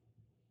that.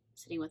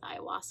 Sitting with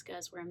ayahuasca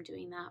is where I'm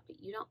doing that. But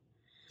you don't,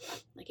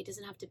 like, it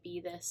doesn't have to be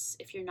this.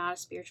 If you're not a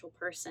spiritual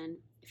person,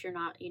 if you're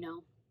not,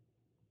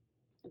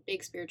 a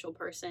big spiritual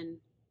person,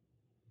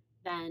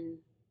 then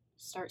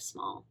start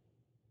small.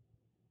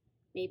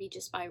 Maybe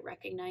just by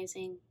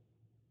recognizing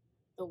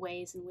the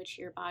ways in which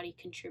your body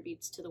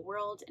contributes to the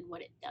world and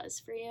what it does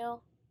for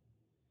you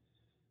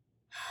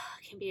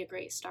can be a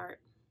great start.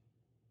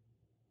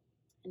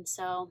 And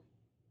so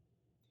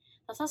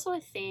that's also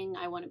a thing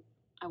I want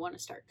to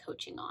start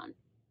coaching on.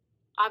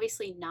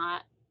 Obviously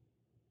not,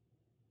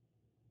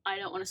 I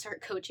don't want to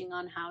start coaching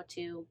on how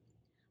to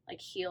like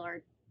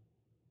heal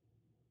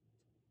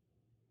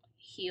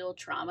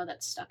trauma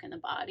that's stuck in the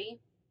body,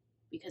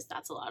 because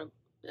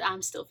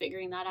I'm still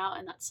figuring that out,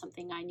 and that's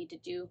something I need to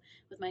do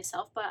with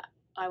myself. But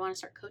I want to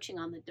start coaching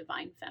on the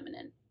divine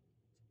feminine,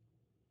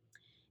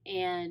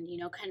 and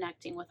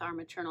connecting with our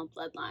maternal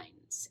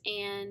bloodlines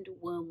and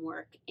womb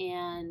work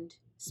and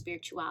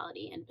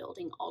spirituality and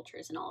building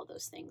altars and all of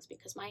those things,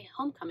 because my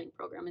homecoming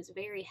program is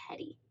very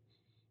heady,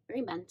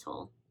 very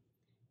mental.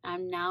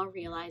 I'm now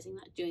realizing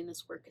that doing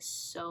this work is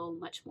so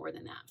much more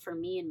than that. For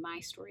me and my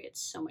story,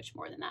 it's so much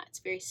more than that. It's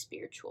very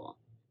spiritual.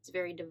 It's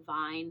very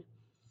divine.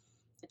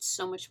 It's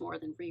so much more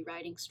than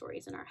rewriting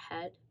stories in our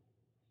head.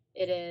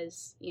 It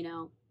is,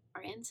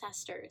 our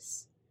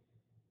ancestors.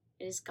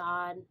 It is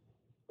God,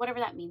 whatever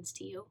that means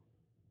to you.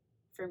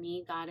 For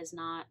me, God is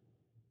not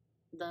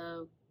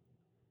the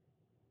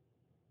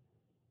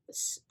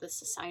the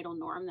societal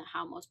norm that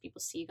how most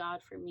people see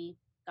God. For me,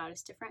 God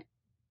is different.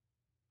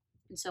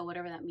 And so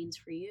whatever that means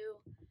for you.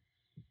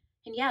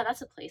 And yeah,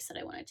 that's a place that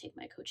I want to take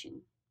my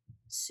coaching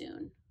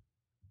soon.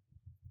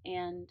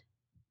 And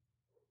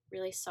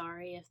really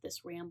sorry if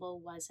this ramble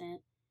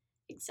wasn't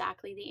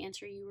exactly the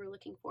answer you were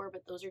looking for,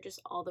 but those are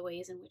just all the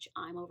ways in which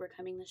I'm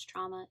overcoming this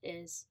trauma,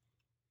 is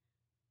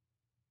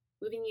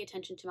moving the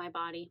attention to my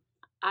body,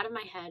 out of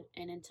my head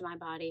and into my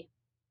body,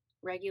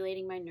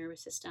 regulating my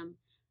nervous system,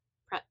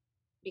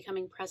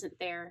 becoming present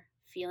there,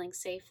 feeling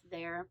safe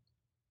there,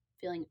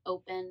 feeling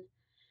open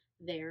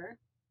there,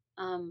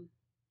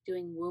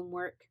 doing womb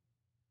work,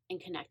 and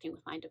connecting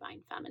with my divine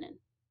feminine.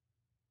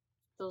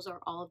 Those are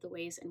all of the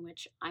ways in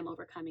which I'm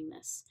overcoming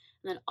this.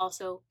 And then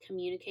also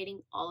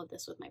communicating all of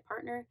this with my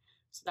partner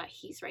so that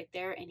he's right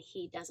there and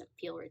he doesn't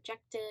feel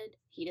rejected.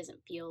 He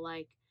doesn't feel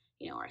like,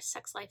 our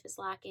sex life is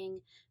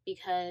lacking,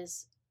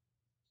 because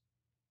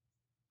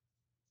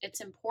it's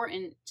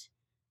important,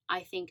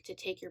 I think, to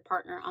take your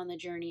partner on the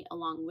journey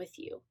along with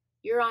you.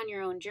 You're on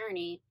your own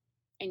journey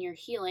and you're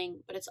healing,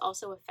 but it's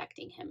also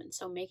affecting him. And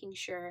so making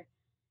sure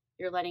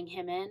you're letting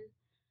him in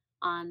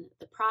on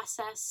the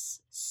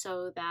process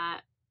so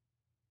that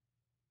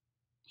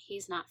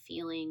he's not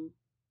feeling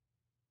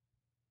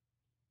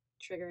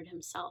triggered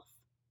himself.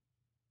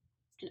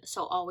 And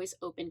so always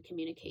open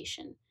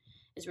communication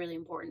is really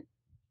important.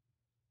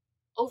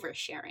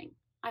 Oversharing.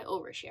 I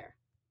overshare.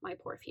 My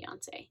poor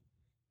fiance.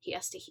 He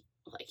has to,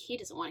 he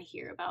doesn't want to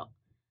hear about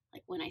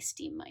when I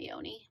steam my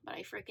yoni, but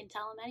I freaking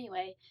tell him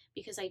anyway,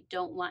 because I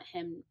don't want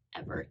him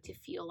ever to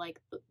feel like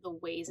the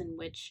ways in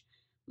which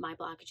my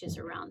blockages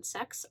around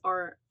sex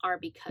are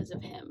because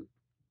of him.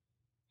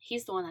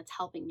 He's the one that's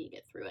helping me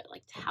get through it.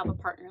 To have a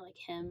partner like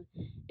him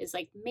is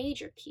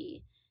major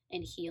key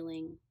in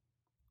healing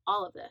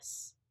all of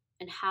this,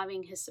 and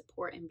having his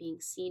support and being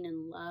seen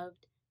and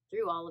loved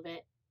through all of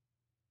it.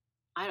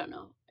 I don't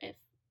know if,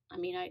 I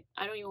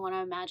don't even want to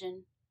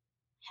imagine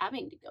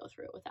having to go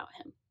through it without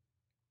him.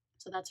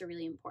 So that's a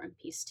really important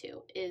piece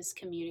too, is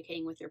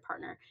communicating with your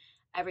partner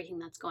everything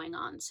that's going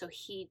on so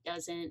he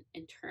doesn't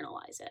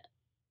internalize it,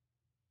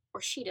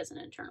 or she doesn't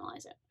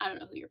internalize it. I don't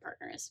know who your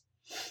partner is.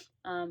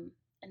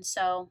 And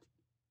so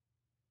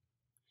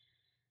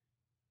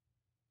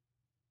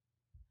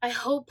I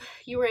hope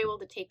you were able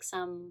to take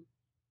some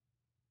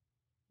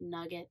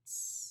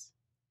nuggets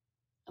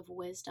of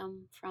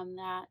wisdom from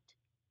that.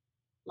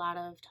 A lot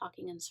of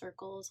talking in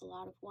circles, a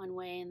lot of one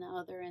way and the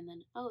other, and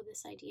then,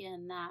 this idea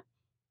and that.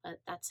 But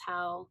that's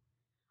how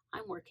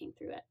I'm working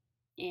through it.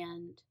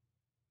 And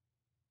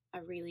I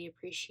really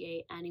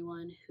appreciate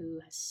anyone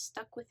who has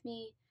stuck with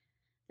me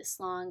this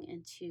long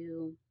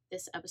into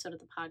this episode of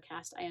the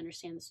podcast. I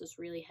understand this was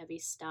really heavy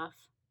stuff.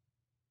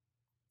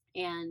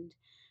 And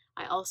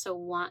I also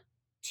want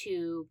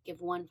to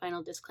give one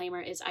final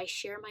disclaimer, is I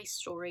share my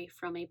story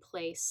from a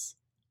place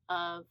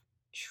of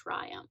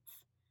triumph.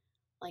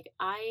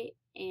 I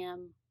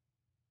am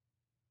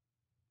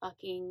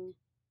fucking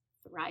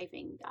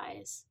thriving,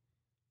 guys.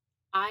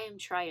 I am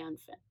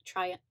triumphant.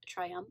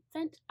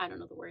 Triumphant? I don't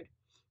know the word.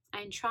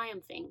 I am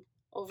triumphing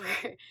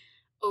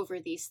over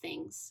these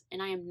things,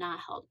 and I am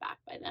not held back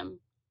by them.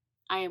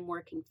 I am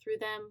working through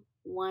them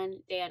one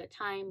day at a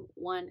time,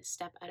 one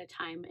step at a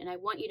time. And I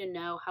want you to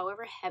know,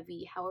 however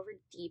heavy, however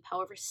deep,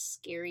 however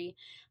scary,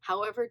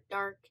 however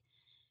dark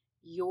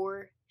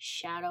your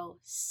shadow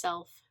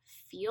self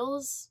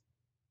feels,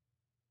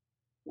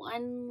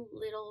 one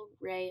little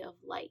ray of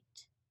light,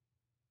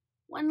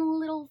 one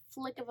little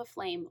flick of a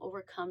flame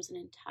overcomes an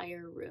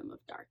entire room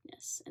of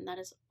darkness. And that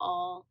is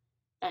all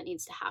that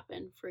needs to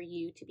happen for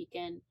you to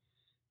begin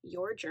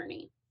your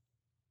journey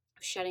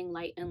of shedding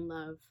light and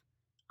love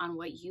on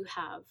what you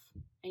have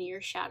and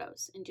your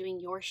shadows, and doing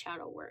your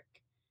shadow work.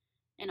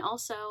 And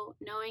also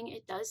knowing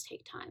it does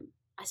take time.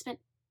 I spent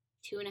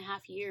 2.5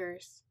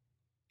 years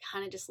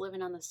kind of just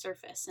living on the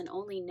surface, and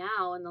only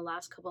now in the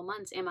last couple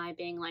months am I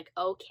being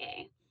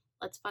okay,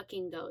 let's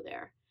fucking go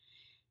there.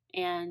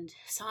 And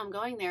so I'm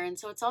going there. And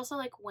so it's also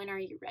when are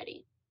you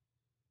ready?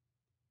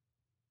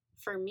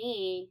 For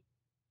me,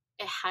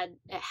 it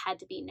had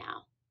to be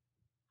now.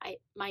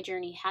 My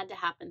journey had to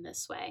happen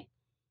this way,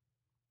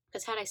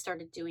 because had I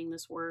started doing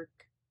this work,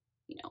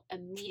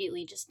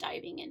 immediately just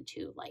diving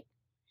into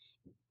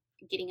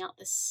getting out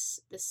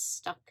this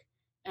stuck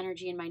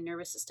energy in my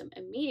nervous system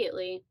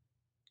immediately,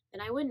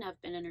 then I wouldn't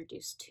have been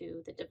introduced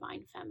to the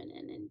divine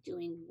feminine and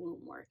doing womb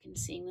work and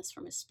seeing this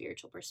from a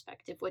spiritual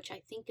perspective, which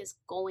I think is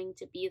going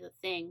to be the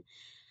thing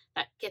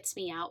that gets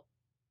me out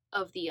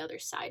of the other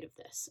side of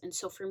this. And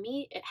so for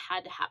me, it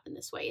had to happen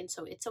this way. And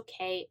so it's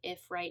okay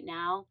if right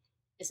now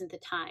isn't the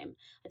time.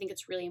 I think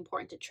it's really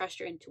important to trust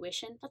your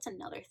intuition. That's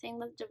another thing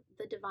that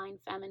the divine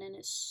feminine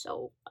is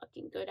so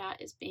fucking good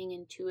at, is being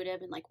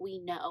intuitive, and we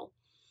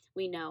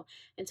know.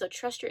 And so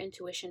trust your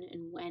intuition,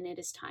 and when it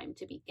is time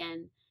to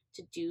begin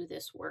to do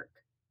this work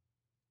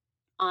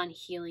on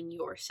healing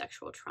your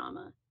sexual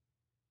trauma,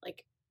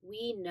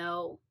 we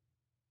know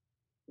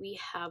we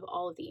have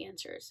all of the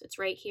answers. It's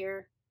right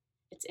here.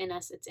 It's in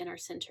us. It's in our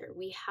center.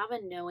 We have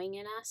a knowing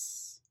in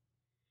us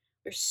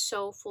You're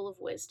so full of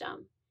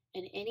wisdom,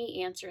 and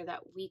any answer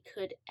that we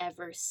could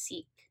ever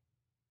seek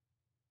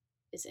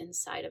is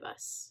inside of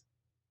us.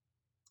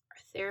 Our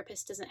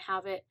therapist doesn't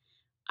have it.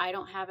 I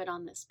don't have it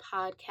on this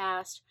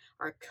podcast.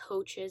 Our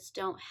coaches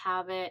don't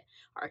have it.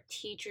 Our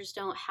teachers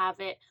don't have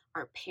it.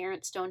 Our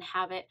parents don't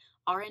have it.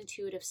 Our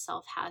intuitive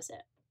self has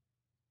it.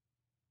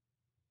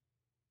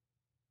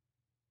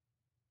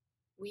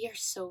 We are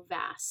so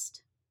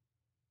vast,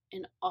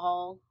 and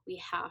all we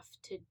have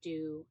to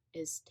do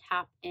is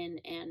tap in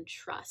and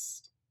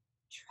trust.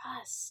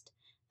 Trust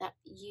that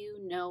you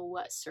know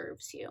what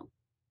serves you,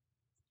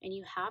 and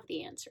you have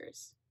the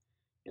answers.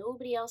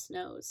 Nobody else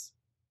knows.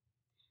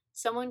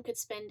 Someone could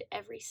spend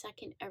every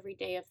second, every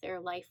day of their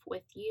life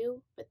with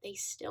you, but they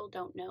still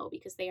don't know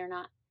because they are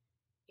not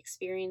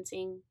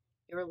experiencing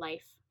your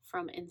life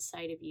from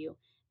inside of you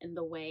in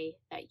the way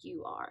that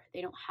you are.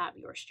 They don't have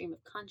your stream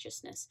of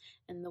consciousness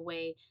in the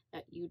way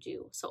that you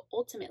do. So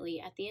ultimately,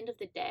 at the end of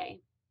the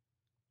day,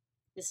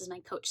 this is my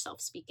coach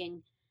self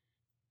speaking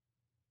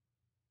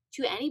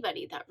to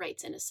anybody that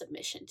writes in a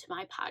submission to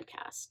my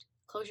podcast.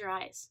 Close your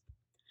eyes,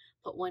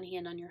 put one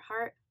hand on your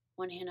heart,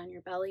 one hand on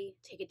your belly,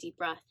 take a deep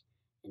breath,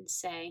 and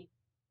say,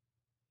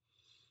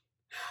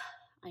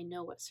 I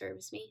know what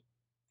serves me,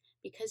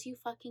 because you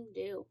fucking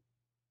do.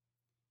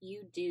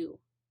 You do.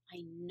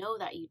 I know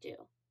that you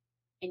do.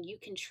 And you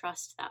can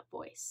trust that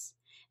voice.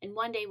 And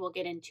one day we'll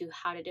get into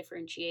how to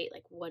differentiate,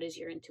 like, what is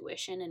your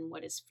intuition and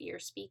what is fear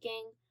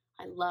speaking.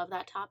 I love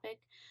that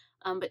topic.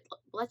 But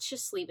let's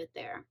just leave it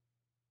there.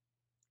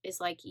 It's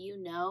like, you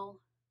know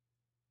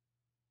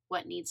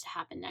what needs to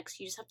happen next.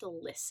 You just have to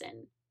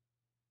listen.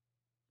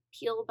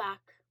 Peel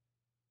back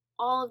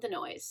all of the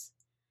noise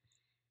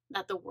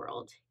that the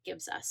world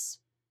gives us.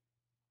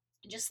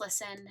 Just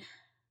listen,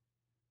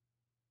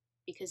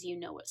 because you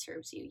know what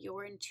serves you.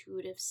 Your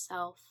intuitive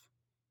self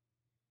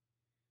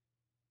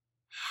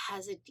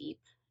has a deep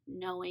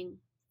knowing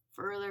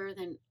further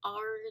than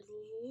our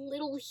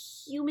little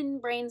human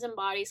brains and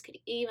bodies could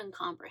even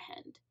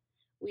comprehend.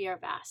 We are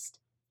vast.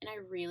 And I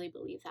really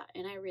believe that.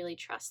 And I really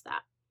trust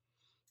that.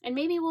 And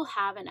maybe we'll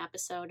have an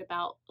episode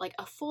about, like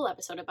a full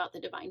episode about the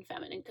divine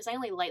feminine, because I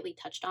only lightly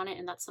touched on it.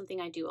 And that's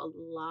something I do a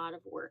lot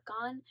of work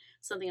on.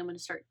 Something I'm going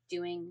to start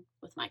doing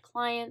with my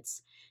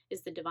clients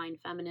is the divine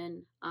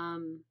feminine,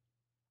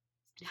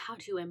 how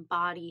to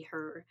embody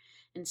her.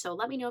 And so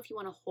let me know if you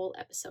want a whole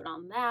episode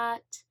on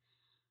that.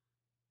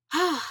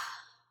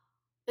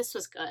 This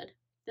was good.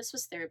 This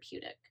was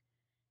therapeutic.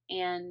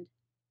 And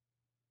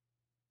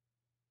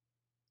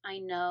I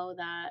know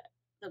that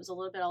was a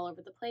little bit all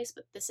over the place,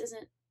 but this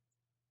isn't,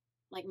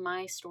 like,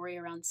 my story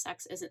around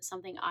sex isn't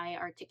something I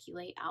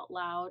articulate out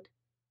loud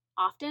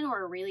often,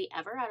 or really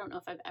ever. I don't know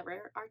if I've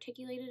ever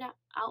articulated it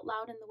out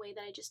loud in the way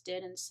that I just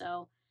did. And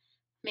so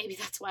maybe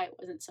that's why it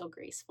wasn't so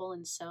graceful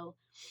and so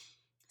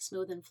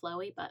smooth and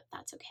flowy, but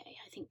that's okay.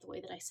 I think the way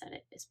that I said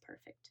it is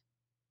perfect.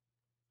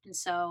 And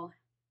so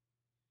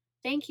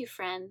thank you,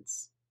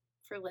 friends,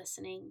 for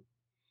listening.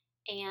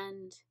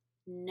 And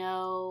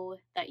know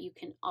that you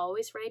can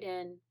always write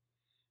in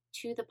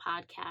to the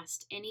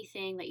podcast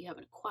anything that you have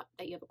a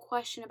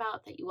question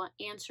about, that you want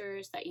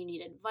answers, that you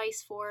need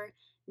advice for.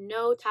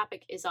 No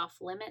topic is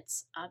off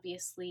limits,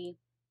 obviously,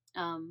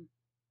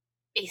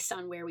 based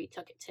on where we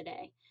took it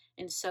today.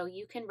 And so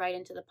you can write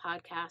into the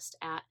podcast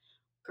at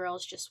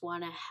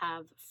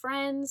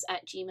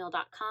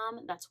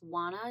girlsjustwannahavefriends@gmail.com. That's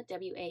wanna,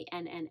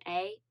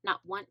 WANNA,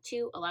 not want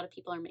to. A lot of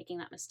people are making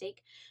that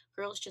mistake.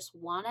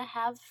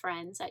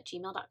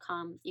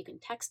 girlsjustwannahavefriends@gmail.com. You can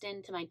text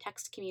into my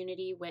text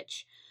community,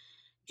 which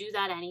do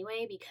that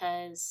anyway,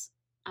 because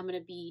I'm going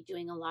to be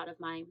doing a lot of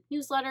my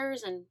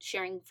newsletters and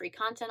sharing free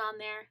content on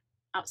there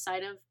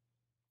outside of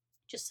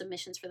just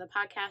submissions for the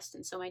podcast.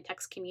 And so my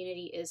text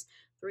community is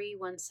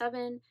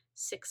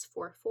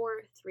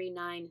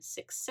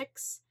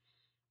 317-644-3966.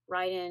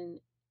 Write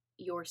in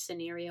your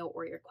scenario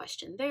or your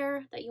question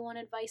there that you want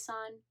advice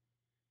on.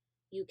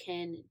 You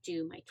can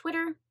do my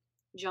Twitter,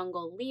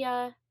 Jungle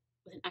Leah,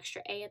 with an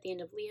extra A at the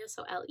end of Leah,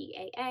 so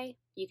Leaa.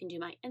 You can do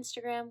my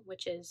Instagram,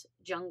 which is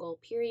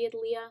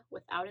jungle.leah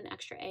without an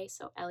extra A,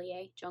 so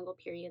Lea,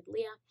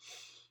 jungle.leah.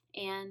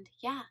 And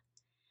yeah,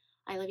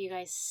 I love you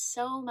guys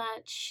so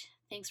much.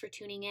 Thanks for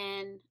tuning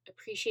in.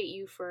 Appreciate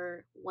you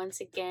for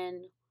once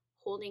again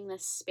holding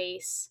this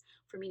space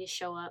for me to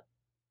show up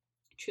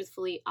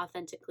truthfully,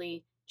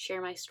 authentically,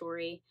 share my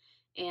story,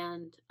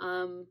 and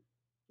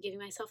giving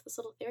myself this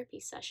little therapy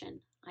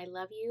session. I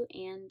love you,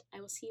 and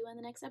I will see you on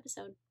the next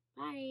episode.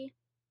 Bye.